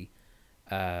the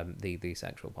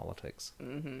sexual politics.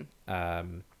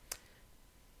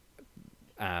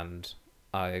 And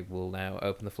I will now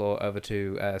open the floor over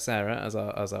to Sarah as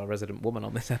our resident woman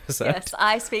on this episode. Yes,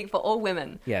 I speak for all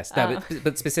women. Yes, no,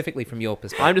 but specifically from your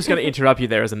perspective. I'm just going to interrupt you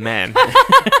there as a man.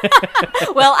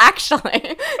 Well,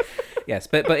 actually. Yes,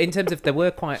 but in terms of, there were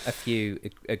quite a few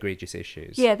egregious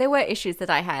issues. Yeah, there were issues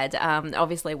that I had,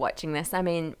 obviously, watching this. I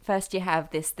mean, first you have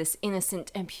this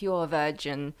innocent and pure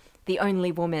virgin, the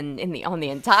only woman on the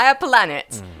entire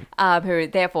planet, who,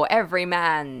 therefore, every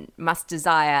man must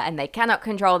desire, and they cannot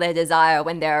control their desire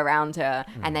when they're around her,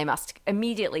 and they must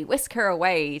immediately whisk her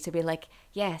away to be like,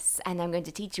 yes, and I'm going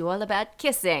to teach you all about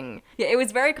kissing. Yeah, it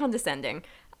was very condescending.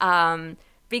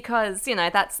 Because,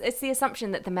 it's the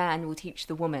assumption that the man will teach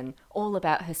the woman all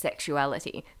about her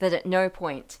sexuality, that at no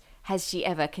point has she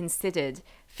ever considered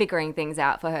figuring things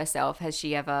out for herself, has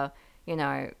she ever,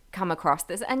 come across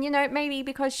this. And, maybe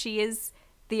because she is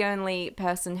the only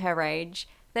person her age,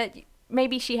 that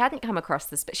maybe she hadn't come across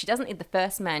this, but she doesn't need the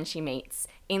first man she meets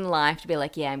in life to be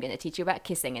like, yeah, I'm going to teach you about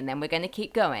kissing, and then we're going to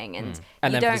keep going. And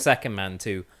then for the second man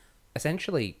to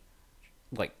essentially,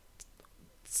 like,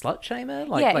 slut shame her?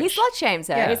 He slut shames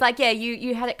her. Yeah. He's like,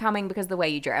 you had it coming because of the way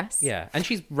you dress. Yeah, and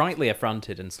she's rightly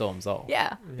affronted and storms off.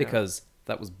 Yeah. Because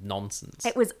that was nonsense.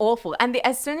 It was awful. And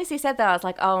as soon as he said that, I was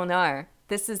like, oh no,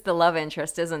 this is the love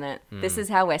interest, isn't it? This is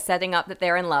how we're setting up that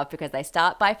they're in love, because they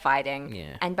start by fighting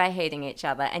and by hating each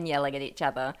other and yelling at each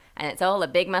other. And it's all a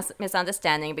big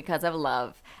misunderstanding because of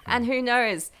love. And who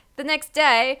knows? The next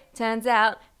day, turns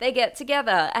out, they get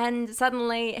together, and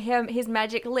suddenly his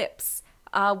magic lips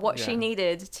are what she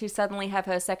needed to suddenly have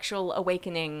her sexual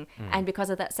awakening. And because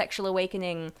of that sexual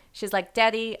awakening, she's like,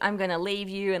 Daddy, I'm going to leave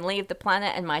you and leave the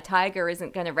planet, and my tiger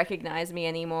isn't going to recognize me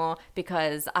anymore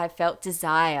because I felt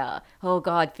desire. Oh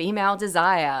God, female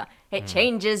desire. It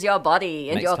changes your body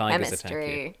and makes your tigers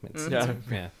chemistry. Attack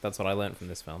you. Yeah, that's what I learned from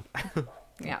this film.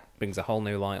 Yeah. Brings a whole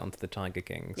new light onto the Tiger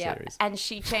King series. And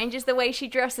she changes the way she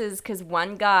dresses because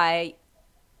one guy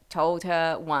told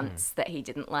her once that he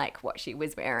didn't like what she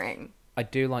was wearing. I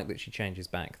do like that she changes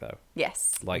back, though.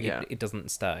 Yes. Like, it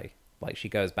doesn't stay. Like, she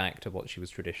goes back to what she was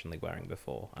traditionally wearing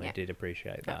before. And I did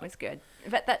appreciate that. That was good.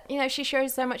 But she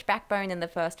shows so much backbone in the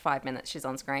first 5 minutes she's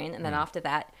on screen. And then after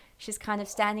that, she's kind of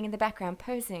standing in the background,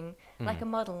 posing like a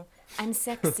model. And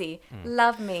sexy.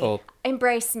 Love me. Or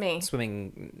embrace me.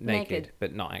 Swimming naked,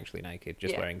 but not actually naked.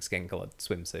 Just wearing skin-coloured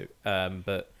swimsuit.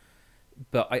 But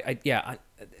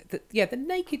the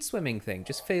naked swimming thing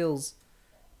just feels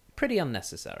pretty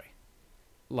unnecessary.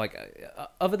 Like,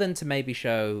 other than to maybe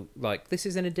show, like, this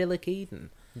is an idyllic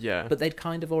Eden. Yeah. But they'd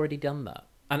kind of already done that.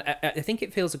 And I think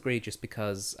it feels egregious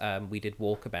because we did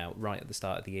Walkabout right at the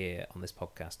start of the year on this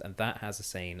podcast, and that has a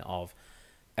scene of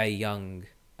a young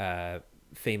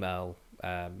female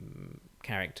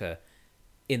character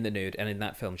in the nude, and in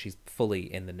that film she's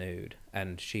fully in the nude,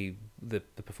 and the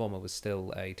performer was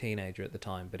still a teenager at the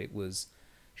time, but it was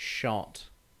shot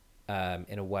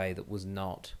in a way that was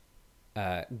not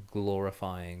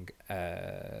glorifying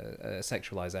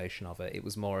sexualization of it. It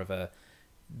was more of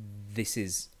this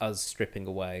is us stripping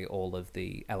away all of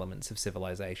the elements of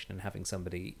civilization and having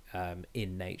somebody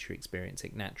in nature experience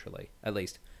it naturally. At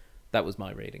least that was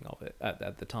my reading of it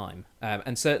at the time.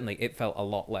 And certainly it felt a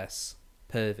lot less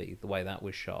pervy the way that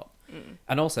was shot.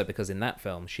 And also because in that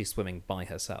film she's swimming by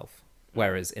herself,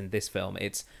 whereas in this film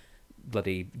it's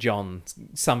bloody John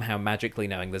somehow magically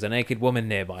knowing there's a naked woman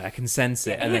nearby. I can sense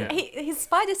it. And then his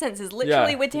spider senses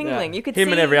literally were tingling. You could him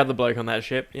see and every other bloke on that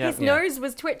ship. His nose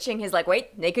was twitching. He's like,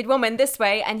 wait, naked woman this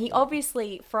way. And he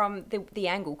obviously, from the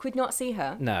angle, could not see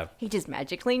her. No. He just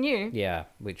magically knew. Yeah,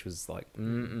 which was like,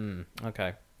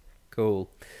 okay, cool.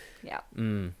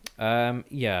 Yeah.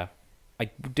 Yeah. I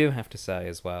do have to say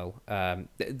as well,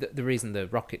 the reason the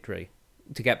rocketry,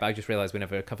 to get back, I just realised we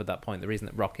never covered that point, the reason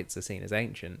that rockets are seen as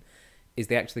ancient is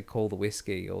they actually call the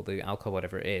whiskey or the alcohol,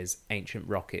 whatever it is, ancient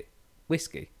rocket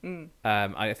whiskey.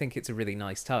 I think it's a really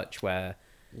nice touch where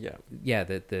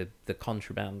the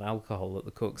contraband alcohol that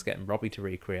the cook's getting Robbie to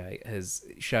recreate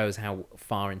shows how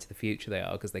far into the future they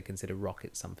are because they consider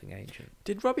rockets something ancient.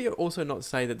 Did Robbie also not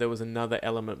say that there was another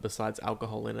element besides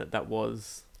alcohol in it that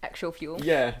was Actual fuel.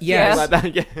 Yeah. Yes. Like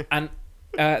that, yeah. And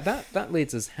that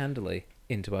leads us handily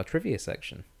into our trivia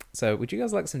section. So would you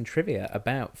guys like some trivia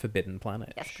about Forbidden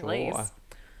Planet? Yes, please.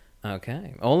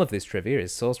 Okay. All of this trivia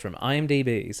is sourced from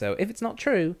IMDb, so if it's not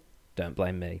true, don't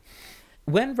blame me.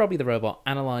 When Robbie the Robot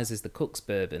analyses the cook's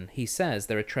bourbon, he says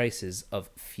there are traces of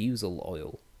fusel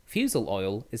oil. Fusel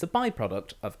oil is a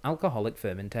byproduct of alcoholic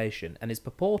fermentation and is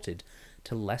purported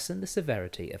to lessen the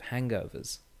severity of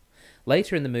hangovers.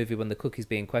 Later in the movie, when the cook is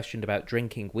being questioned about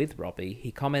drinking with Robbie,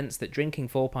 he comments that drinking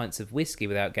 4 pints of whiskey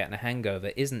without getting a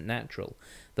hangover isn't natural,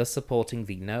 thus supporting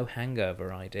the no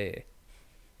hangover idea.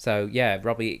 So, yeah,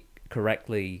 Robbie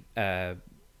correctly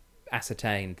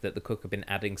ascertained that the cook had been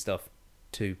adding stuff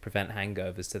to prevent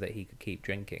hangovers so that he could keep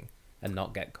drinking and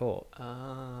not get caught.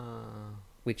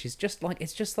 Which is just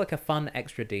like a fun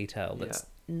extra detail that's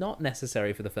not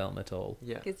necessary for the film at all.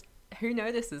 Yeah. Because who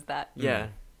notices that? Yeah.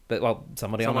 But, well,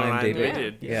 somebody on IMDb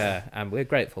did. Yeah, and we're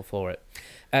grateful for it.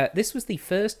 This was the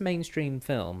first mainstream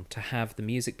film to have the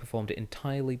music performed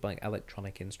entirely by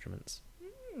electronic instruments.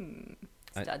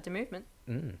 Start to movement.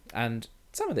 And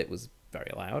some of it was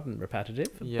very loud and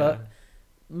repetitive, Yeah. but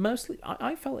mostly,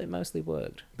 I felt it mostly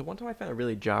worked. The one time I found it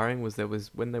really jarring was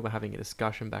when they were having a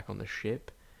discussion back on the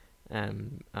ship,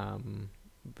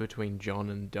 between John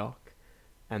and Doc,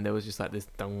 and there was just like this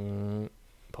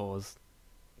pause,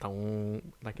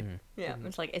 like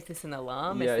It's like, is this an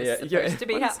alarm? Yeah, is this supposed to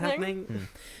be What is happening?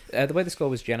 The way the score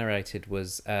was generated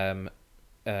was by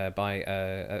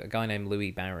a guy named Louis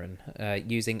Barron,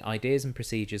 using ideas and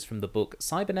procedures from the book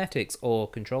Cybernetics or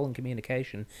Control and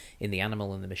Communication in the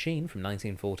Animal and the Machine from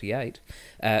 1948.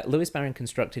 Louis Barron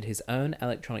constructed his own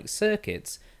electronic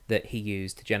circuits that he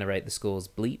used to generate the score's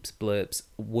bleeps, blurps,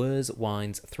 whirs,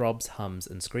 whines, throbs, hums,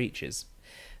 and screeches.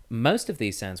 Most of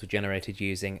these sounds were generated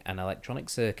using an electronic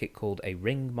circuit called a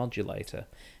ring modulator.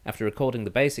 After recording the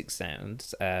basic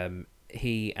sounds,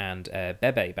 he and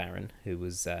Bebe Barron, who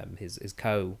was his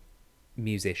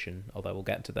co-musician, although we'll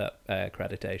get to that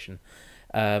accreditation,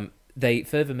 they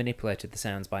further manipulated the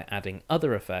sounds by adding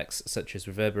other effects such as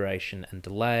reverberation and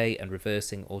delay and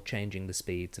reversing or changing the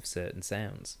speeds of certain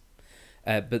sounds.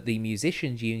 But the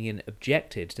Musicians Union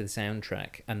objected to the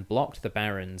soundtrack and blocked the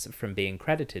Barons from being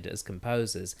credited as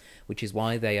composers, which is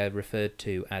why they are referred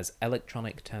to as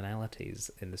electronic tonalities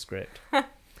in the script.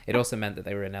 It also meant that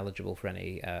they were ineligible for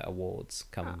any awards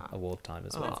come award time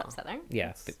as well. That's upsetting.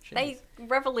 Yeah. They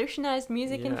revolutionised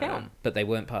music in film. But they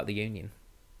weren't part of the union.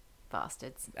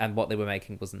 Bastards. And what they were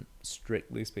making wasn't,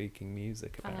 strictly speaking,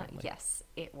 music, apparently. Yes,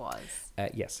 it was.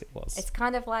 Yes, it was. It's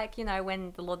kind of like,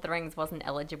 when The Lord of the Rings wasn't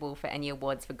eligible for any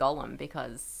awards for Gollum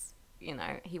because,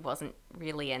 he wasn't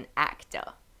really an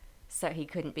actor. So he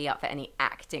couldn't be up for any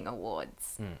acting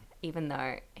awards, even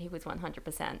though he was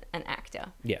 100% an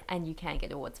actor. Yeah. And you can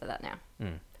get awards for that now.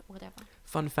 But whatever.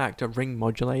 Fun fact, a ring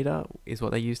modulator is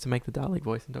what they used to make the Dalek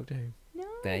voice in Doctor Who. Nice.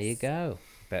 There you go.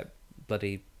 Bet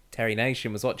bloody Terry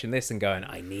Nation was watching this and going,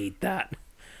 I need that.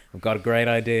 I've got a great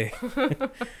idea.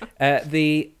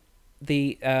 The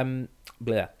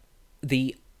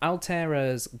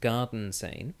Altera's garden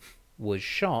scene was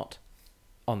shot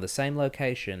on the same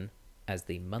location as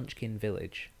the Munchkin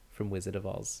Village from Wizard of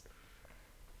Oz.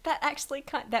 That actually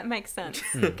that makes sense.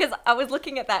 Because I was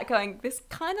looking at that going, this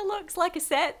kind of looks like a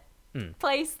set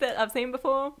place that I've seen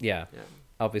before. Yeah.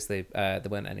 Obviously, there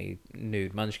weren't any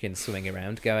nude munchkins swimming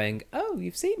around going, oh,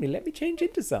 you've seen me, let me change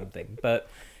into something. But,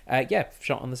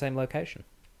 shot on the same location.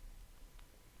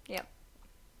 Yep.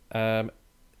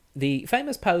 The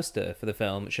famous poster for the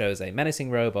film shows a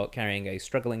menacing robot carrying a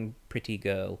struggling pretty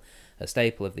girl, a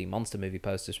staple of the monster movie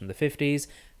posters from the 50s.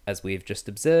 As we've just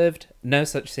observed, no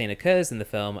such scene occurs in the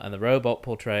film, and the robot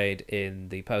portrayed in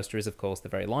the poster is, of course, the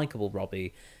very likeable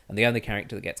Robbie, and the only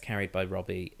character that gets carried by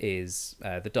Robbie is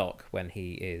the Doc when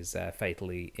he is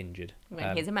fatally injured.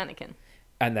 When he's a mannequin.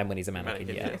 And then when he's a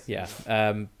mannequin,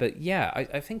 yeah. But yeah,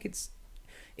 I think it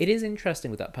is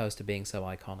interesting with that poster being so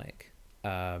iconic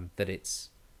that it's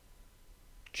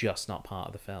just not part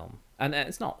of the film. And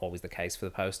it's not always the case for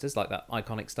the posters, like that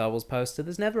iconic Star Wars poster.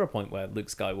 There's never a point where Luke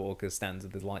Skywalker stands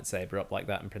with his lightsaber up like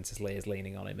that and Princess Leia's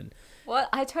leaning on him. And What?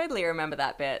 I totally remember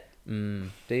that bit.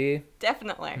 do you?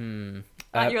 Definitely.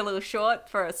 Aren't you a little short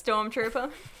for a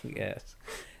stormtrooper? Yes.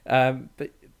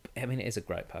 But I mean, it is a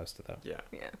great poster though. Yeah.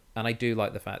 Yeah. And I do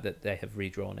like the fact that they have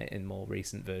redrawn it in more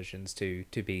recent versions to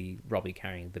be Robbie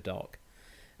carrying the dock,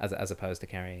 as opposed to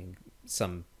carrying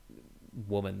some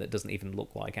woman that doesn't even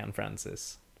look like Anne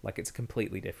Francis. Like, it's a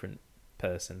completely different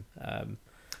person.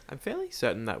 I'm fairly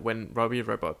certain that when Robbie the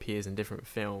Robot appears in different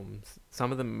films,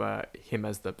 some of them are him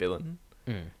as the villain.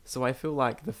 So I feel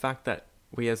like the fact that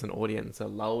we as an audience are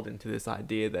lulled into this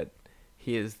idea that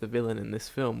he is the villain in this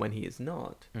film when he is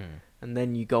not, and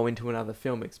then you go into another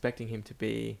film expecting him to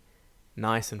be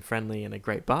nice and friendly and a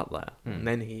great butler, and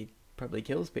then he probably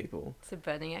kills people.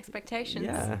 Subverting expectations.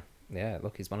 Yeah,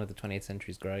 look, he's one of the 20th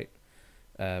century's great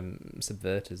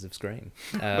subverters of screen.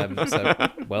 So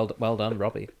well done,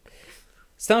 Robbie.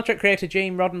 Star Trek creator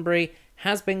Gene Roddenberry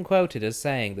has been quoted as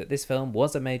saying that this film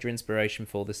was a major inspiration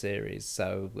for the series.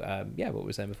 So, what we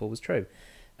were saying before was true.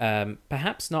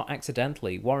 Perhaps not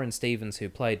accidentally, Warren Stevens, who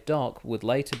played Doc, would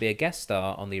later be a guest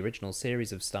star on the original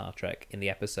series of Star Trek in the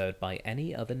episode By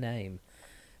Any Other Name,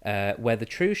 where the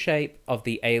true shape of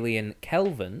the alien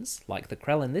Kelvins, like the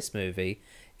Krell in this movie,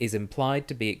 is implied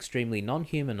to be extremely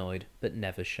non-humanoid, but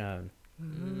never shown.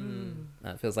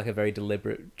 That feels like a very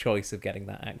deliberate choice of getting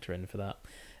that actor in for that.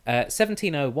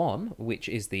 1701, which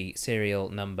is the serial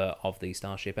number of the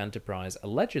Starship Enterprise,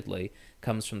 allegedly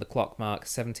comes from the clock mark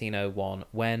 1701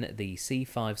 when the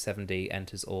C-570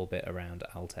 enters orbit around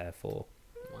Altair 4.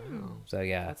 Wow. So,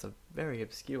 yeah. That's a very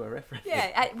obscure reference.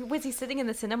 Yeah, was he sitting in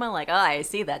the cinema like, oh, I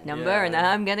see that number and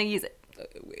Yeah. I'm going to use it?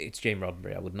 It's Gene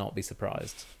Roddenberry. I would not be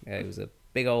surprised. Yeah, he was a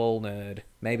big old nerd.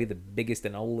 Maybe the biggest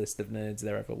and oldest of nerds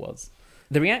there ever was.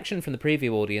 The reaction from the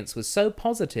preview audience was so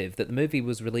positive that the movie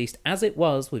was released as it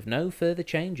was with no further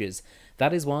changes.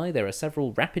 That is why there are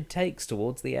several rapid takes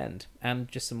towards the end and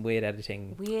just some weird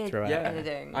editing throughout. Yeah,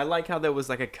 editing. I like how there was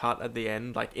like a cut at the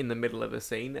end, like in the middle of a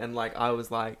scene, and like I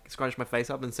was like scrunched my face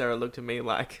up, and Sarah looked at me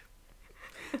like,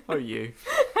 "Oh, you."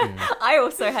 I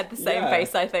also had the same Yeah.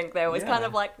 face, I think. There was kind Yeah.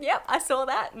 of like, yep, I saw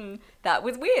that, and that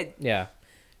was weird. Yeah.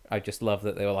 I just love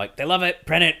that they were like, they love it,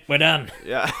 print it, we're done.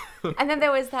 Yeah. And then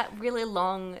there was that really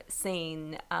long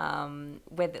scene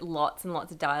with lots and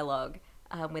lots of dialogue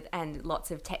and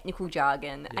lots of technical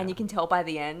jargon. Yeah. And you can tell by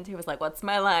the end, he was like, what's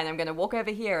my line? I'm going to walk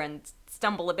over here and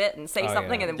stumble a bit and say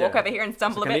something yeah. and then walk Yeah. over here and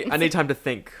stumble a I bit. need, I need time to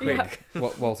think. Yeah.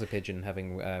 Quick. Walter Pigeon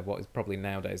having what is probably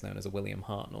nowadays known as a William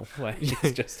Hartnell, where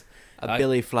he's just... A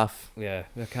Billy Fluff. Yeah,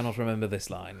 I cannot remember this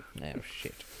line. Oh,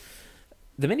 shit.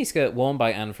 The miniskirt worn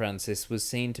by Anne Francis was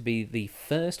seen to be the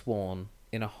first worn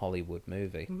in a Hollywood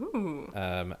movie. Ooh.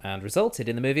 And resulted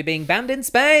in the movie being banned in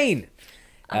Spain.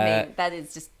 I mean, that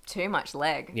is just too much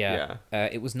leg. Yeah.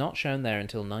 It was not shown there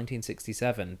until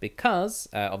 1967 because,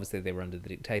 obviously, they were under the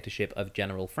dictatorship of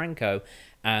General Franco,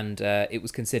 and it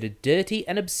was considered dirty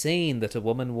and obscene that a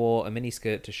woman wore a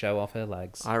miniskirt to show off her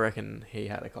legs. I reckon he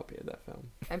had a copy of that film.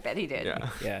 I bet he did. Yeah.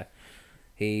 Yeah.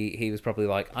 He was probably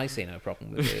like, I see no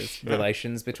problem with his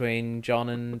relations between John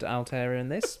and Altair in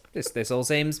this. This all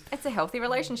seems... It's a healthy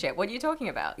relationship. What are you talking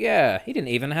about? Yeah, he didn't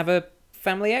even have a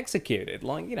family executed.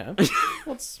 Like, you know,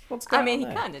 what's going on I mean, he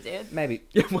there? kind of did. Maybe.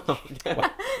 Well, yeah.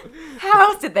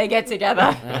 How else did they get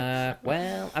together?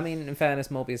 Well, I mean, in fairness,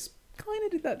 Morbius kind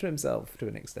of did that to himself to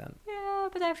an extent. Yeah,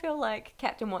 but I feel like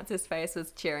Captain What's-His-Face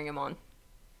was cheering him on.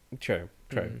 True.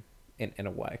 In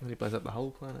a way. He blows up the whole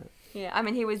planet. Yeah, I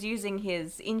mean, he was using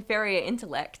his inferior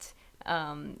intellect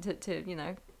to you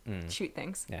know, shoot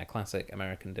things. Yeah, classic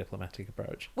American diplomatic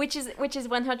approach. Which is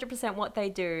 100% what they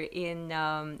do in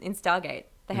Stargate.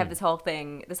 They have this whole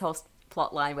thing, this whole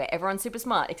plot line where everyone's super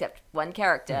smart except one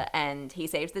character, and he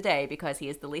saves the day because he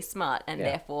is the least smart and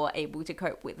therefore able to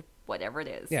cope with whatever it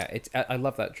is. Yeah, I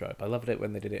love that trope. I loved it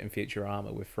when they did it in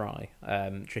Futurama with Fry,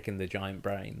 tricking the giant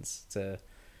brains to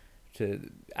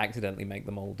accidentally make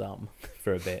them all dumb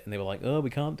for a bit, and they were like, oh, we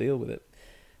can't deal with it.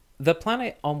 The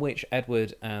planet on which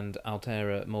Edward and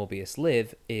Altera Morbius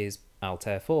live is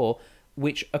Altair 4,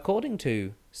 which, according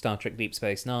to Star Trek Deep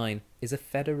Space Nine, is a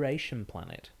Federation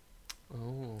planet.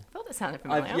 Oh. I thought that sounded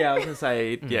familiar. Yeah, I was going to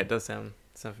say, yeah, it does sound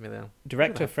familiar.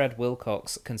 Director Fred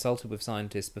Wilcox consulted with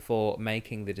scientists before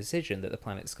making the decision that the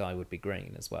planet's sky would be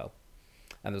green as well.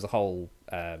 And there was a whole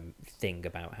thing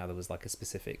about how there was like a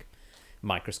specific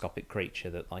microscopic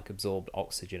creature that like absorbed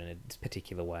oxygen in a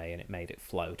particular way, and it made it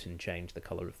float and change the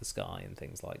colour of the sky and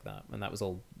things like that. And that was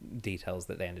all details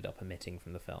that they ended up omitting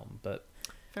from the film. But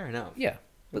Fair enough. yeah,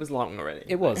 It was long already.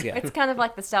 it was, yeah. It's kind of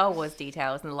like the Star Wars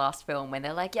details in the last film when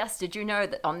they're like, yes, did you know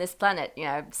that on this planet, you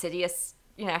know, Sidious,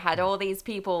 you know, had all these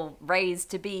people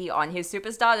raised to be on his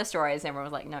super star destroyers? And everyone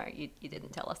was like, no, you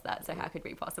didn't tell us that, so how could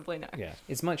we possibly know? Yeah,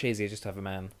 it's much easier just to have a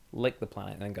man lick the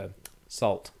planet and then go,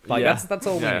 salt. Like Yeah. that's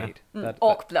all Yeah. we need.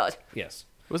 Orc blood. Yes.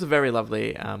 It was a very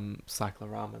lovely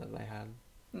cyclorama that they had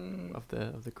of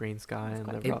the green sky and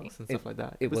quite the pretty. rocks and stuff like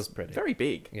that. It was pretty. Very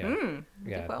big. Yeah.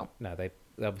 Did well. No, they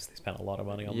obviously spent a lot of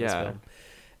money on this Yeah.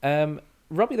 film.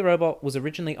 Robbie the Robot was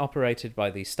originally operated by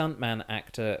the stuntman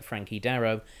actor Frankie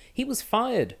Darro. He was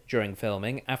fired during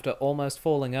filming after almost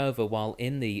falling over while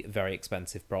in the very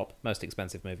expensive prop, most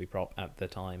expensive movie prop at the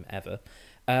time ever,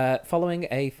 following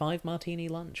a 5 martini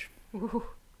lunch. Ooh.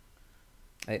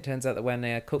 It turns out that when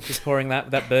Cook was pouring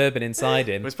that bourbon inside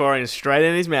It him, was pouring straight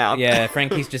in his mouth. yeah,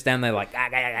 Frankie's just down there like,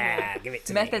 give it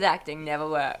to me. Method acting never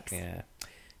works.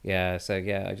 Yeah. So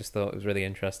yeah, I just thought it was really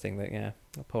interesting that I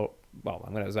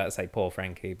was about to say poor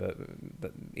Frankie, but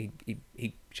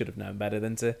he should have known better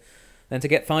than to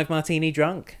get 5 martini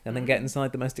drunk and then get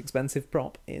inside the most expensive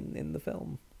prop in the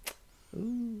film.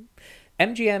 Ooh.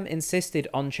 MGM insisted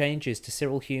on changes to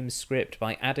Cyril Hume's script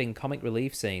by adding comic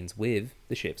relief scenes with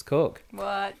the ship's cook.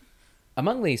 What?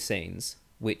 Among these scenes,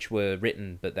 which were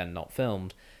written but then not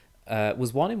filmed,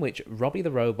 was one in which Robbie the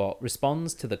Robot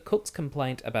responds to the cook's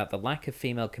complaint about the lack of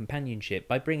female companionship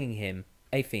by bringing him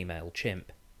a female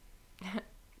chimp.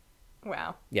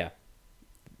 Wow. Yeah.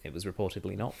 It was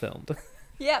reportedly not filmed.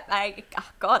 Yep.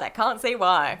 God, I can't see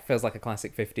why. Feels like a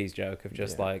classic 50s joke of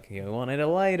just Yeah. like, you wanted a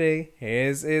lady,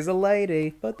 here's a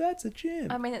lady, but that's a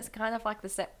chimp. I mean, it's kind of like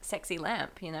the sexy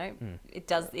lamp, you know? It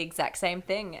does the exact same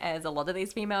thing as a lot of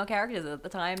these female characters at the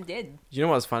time did. You know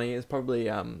what's funny? It's probably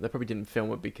they probably didn't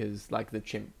film it because like the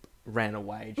chimp ran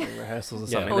away during rehearsals or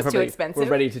Yeah. something. It was They too probably expensive. were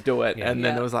ready to do it, Yeah. and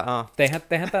then Yeah. it was like, oh, They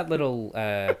had that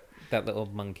little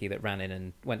monkey that ran in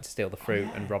and went to steal the fruit,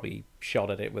 and Robbie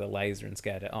shot at it with a laser and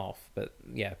scared it off. But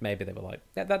yeah, maybe they were like,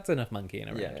 that's enough monkeying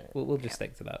around. Yeah. We'll just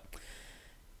stick to that.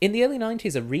 In the early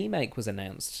 90s, a remake was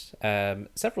announced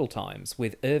several times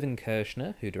with Irvin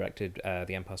Kershner, who directed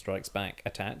The Empire Strikes Back,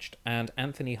 attached, and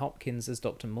Anthony Hopkins as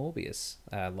Dr. Morbius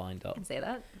lined up. Can see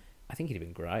that. I think he'd have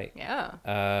been great. Yeah.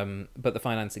 But the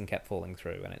financing kept falling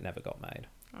through and it never got made.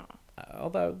 Oh,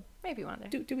 Although, maybe one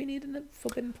day. do we need a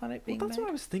Forbidden Planet being that's made? what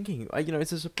I was thinking.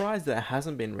 It's a surprise that it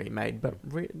hasn't been remade, but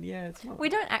yeah, it's not. We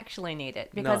don't actually need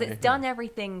it because No. it's done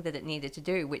everything that it needed to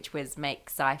do, which was make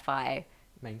sci-fi,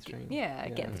 mainstream.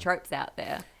 get the tropes out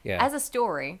there. Yeah. As a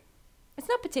story, it's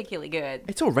not particularly good.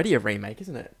 It's already a remake,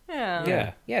 isn't it?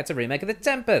 Yeah. Yeah, it's a remake of The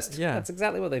Tempest. Yeah. That's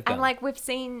exactly what they've done. And like we've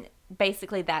seen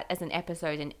basically that as an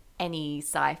episode in any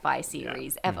sci-fi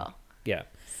series ever. Yeah.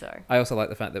 So I also like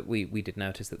the fact that we did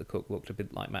notice that the cook looked a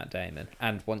bit like Matt Damon.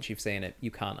 And once you've seen it,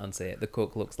 you can't unsee it. The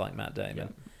cook looks like Matt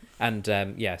Damon. Yeah.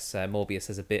 And yes, Morbius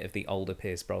has a bit of the older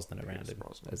Pierce Brosnan around him,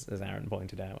 Brosnan. as Aaron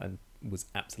pointed out, and was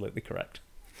absolutely correct.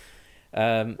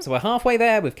 So we're halfway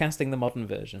there with casting the modern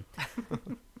version.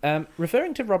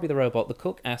 Referring to Robbie the Robot, the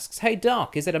cook asks, "Hey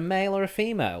Doc, is it a male or a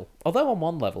female?" Although on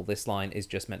one level this line is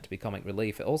just meant to be comic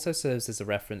relief, it also serves as a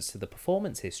reference to the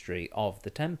performance history of The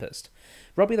Tempest.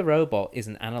 Robbie the Robot is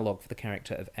an analogue for the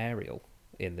character of Ariel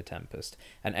in The Tempest,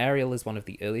 and Ariel is one of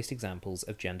the earliest examples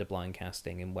of gender-blind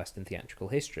casting in Western theatrical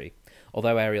history.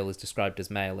 Although Ariel is described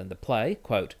as male in the play,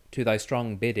 quote, "To thy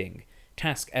strong bidding,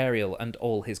 task Ariel and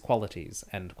all his qualities,"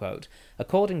 end quote.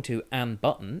 According to Anne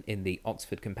Button in the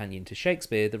Oxford Companion to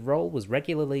Shakespeare, the role was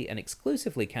regularly and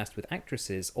exclusively cast with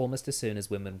actresses almost as soon as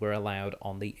women were allowed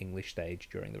on the English stage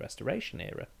during the Restoration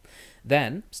era.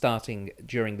 Then, starting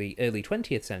during the early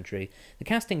 20th century, the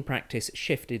casting practice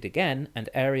shifted again, and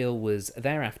Ariel was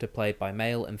thereafter played by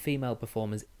male and female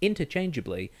performers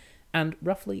interchangeably and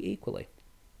roughly equally.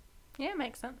 yeah,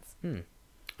 makes sense.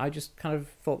 I just kind of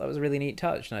thought that was a really neat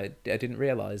touch, and I didn't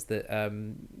realise that.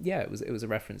 It was a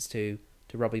reference to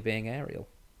Robbie being Ariel.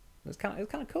 It was kind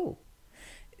of cool.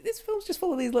 This film's just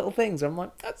full of these little things. Where I'm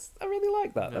like, I really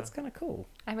like that. Yeah. That's kind of cool.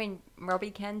 I mean, Robbie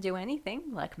can do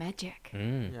anything like magic.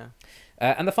 Yeah.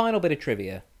 And the final bit of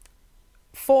trivia: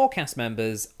 4 cast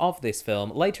members of this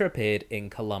film later appeared in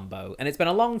Columbo, and it's been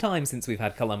a long time since we've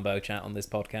had Columbo chat on this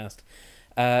podcast.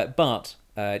 But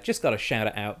just got to shout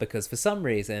it out because for some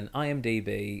reason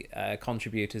IMDb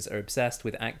contributors are obsessed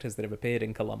with actors that have appeared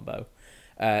in Columbo.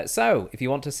 So, if you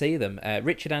want to see them,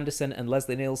 Richard Anderson and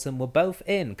Leslie Nielsen were both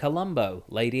in Columbo,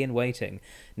 Lady in Waiting.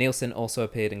 Nielsen also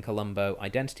appeared in Columbo,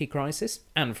 Identity Crisis.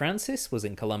 Anne Francis was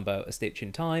in Columbo, A Stitch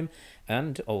in Time,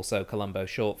 and also Columbo,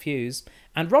 Short Fuse.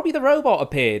 And Robbie the Robot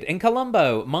appeared in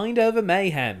Columbo, Mind Over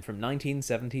Mayhem from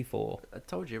 1974. I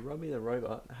told you, Robbie the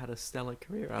Robot had a stellar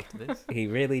career after this. He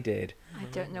really did. I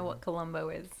don't know what Columbo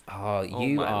is. Oh, Oh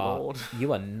you my are Lord.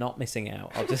 you are not missing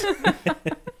out. I'll just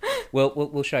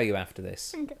we'll show you after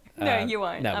this. Okay. No, you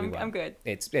won't. No, we won't. I'm good.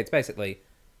 It's basically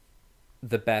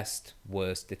the best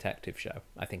worst detective show.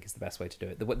 I think is the best way to do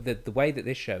it. The way that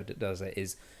this show does it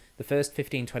is the first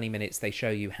 15-20 minutes they show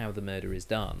you how the murder is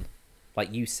done.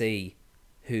 Like, you see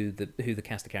who the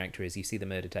caster character is, you see the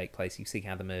murder take place, you see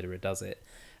how the murderer does it,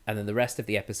 and then the rest of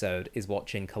the episode is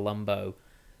watching Columbo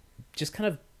just kind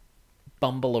of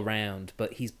bumble around,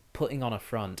 but he's putting on a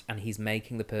front, and he's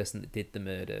making the person that did the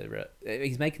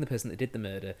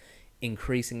murder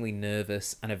increasingly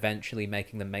nervous, and eventually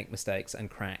making them make mistakes and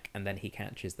crack, and then he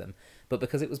catches them. But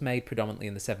because it was made predominantly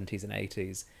in the 70s and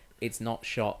 80s, it's not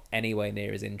shot anywhere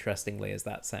near as interestingly as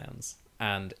that sounds.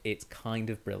 And it's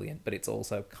kind of brilliant, but it's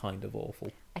also kind of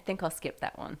awful. I think I'll skip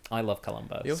that one. I love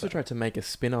Columbo. They also tried to make a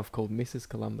spin-off called Mrs.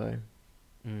 Columbo.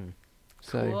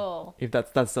 So Cool. if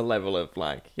that's the level of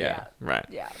right. Yeah.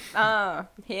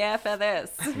 Here for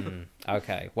this.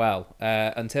 Okay, well,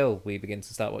 until we begin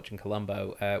to start watching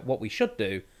Columbo, what we should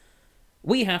do,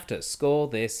 we have to score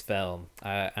this film.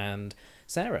 And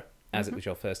Sarah, as it was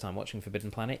your first time watching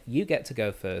Forbidden Planet, you get to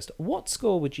go first. What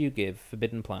score would you give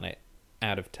Forbidden Planet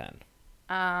out of 10?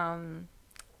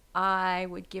 I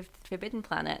would give Forbidden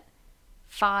Planet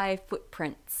 5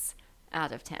 footprints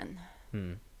out of 10.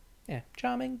 Yeah,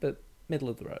 charming, but middle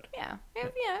of the road. Yeah.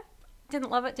 Didn't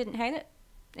love it, didn't hate it.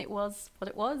 It was what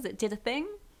it was. It did a thing.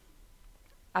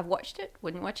 I've watched it,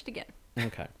 wouldn't watch it again.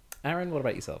 Okay. Aaron, what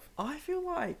about yourself? I feel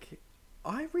like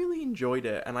I really enjoyed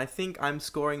it, and I think I'm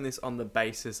scoring this on the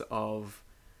basis of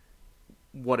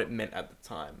what it meant at the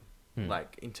time,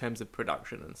 like in terms of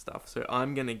production and stuff. So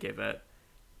I'm going to give it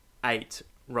 8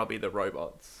 Robbie the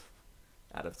Robots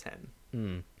out of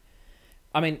 10.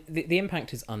 I mean, the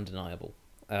impact is undeniable.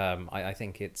 I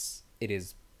think it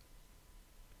is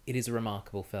a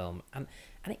remarkable film, and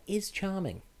it is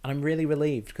charming. And I'm really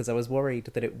relieved, because I was worried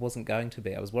that it wasn't going to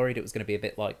be. I was worried it was going to be a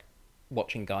bit like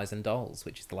watching Guys and Dolls,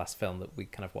 which is the last film that we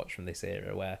kind of watched from this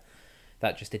era, where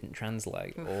that just didn't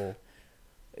translate, or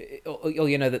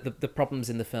you know, that the problems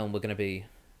in the film were going to be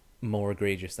more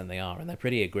egregious than they are, and they're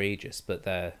pretty egregious, but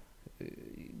they're,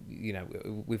 you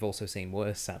know, we've also seen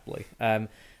worse, sadly. And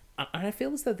I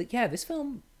feel as though this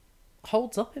film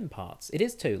holds up in parts. It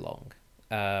is too long,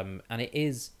 and it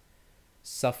is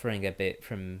suffering a bit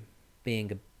from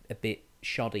being a bit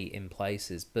shoddy in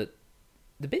places, but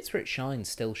the bits where it shines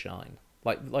still shine.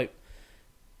 Like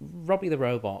Robbie the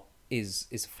Robot is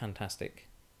a fantastic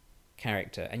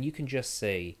character, and you can just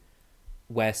see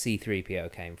where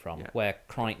C-3PO came from, where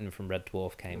Crichton from Red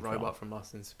Dwarf came from. Robot from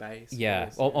Lost in Space.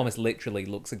 Almost literally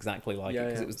looks exactly like it,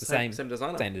 because it was the same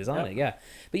designer. Yeah.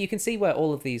 But you can see where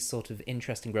all of these sort of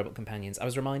interesting robot companions. I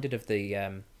was reminded of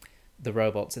the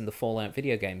robots in the Fallout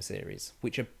video game series,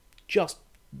 which are just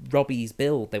Robbie's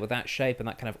build. They were that shape and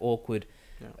that kind of awkward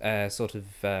sort of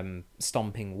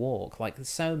stomping walk. Like,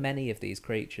 so many of these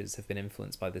creatures have been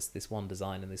influenced by this one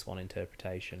design and this one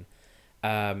interpretation.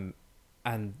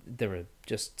 And there are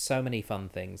just so many fun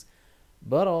things.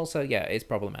 But also, it's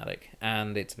problematic,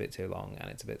 and it's a bit too long, and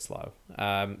it's a bit slow.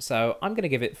 So I'm going to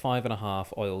give it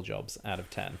 5.5 oil jobs out of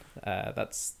 10.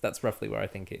 That's roughly where I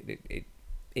think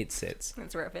it sits.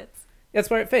 That's where it fits. That's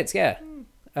where it fits, yeah.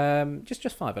 Just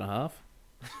 5.5.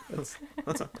 That's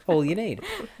all you need.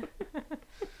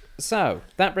 So,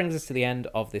 that brings us to the end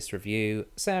of this review.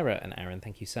 Sarah and Aaron,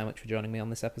 thank you so much for joining me on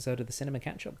this episode of the Cinema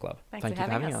Catch-Up Club. Thank you for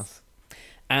having us.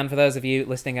 And for those of you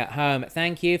listening at home,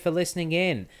 thank you for listening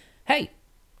in. Hey,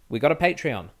 we got a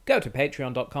Patreon. Go to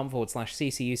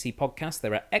patreon.com/CCUC podcast.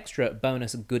 There are extra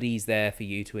bonus goodies there for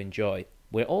you to enjoy.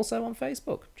 We're also on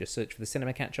Facebook. Just search for the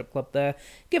Cinema Catch-Up Club there.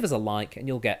 Give us a like and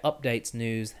you'll get updates,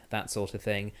 news, that sort of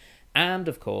thing. And,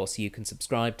 of course, you can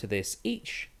subscribe to this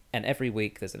each and every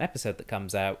week. There's an episode that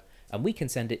comes out, and we can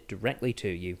send it directly to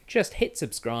you. Just hit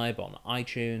subscribe on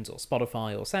iTunes or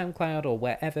Spotify or SoundCloud or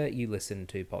wherever you listen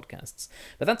to podcasts.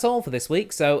 But that's all for this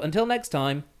week, so until next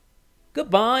time,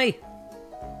 goodbye!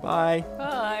 Bye!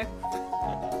 Bye!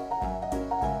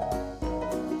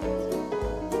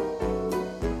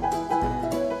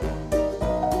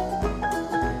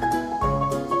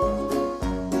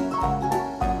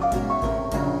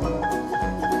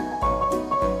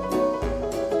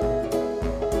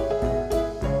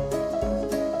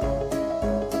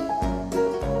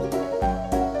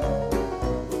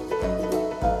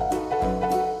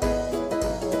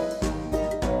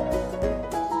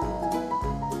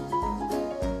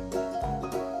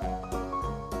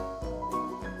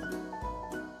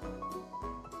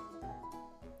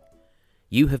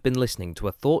 You have been listening to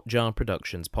a Thought Jar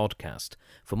Productions podcast.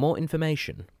 For more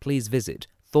information, please visit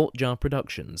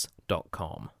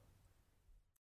thoughtjarproductions.com.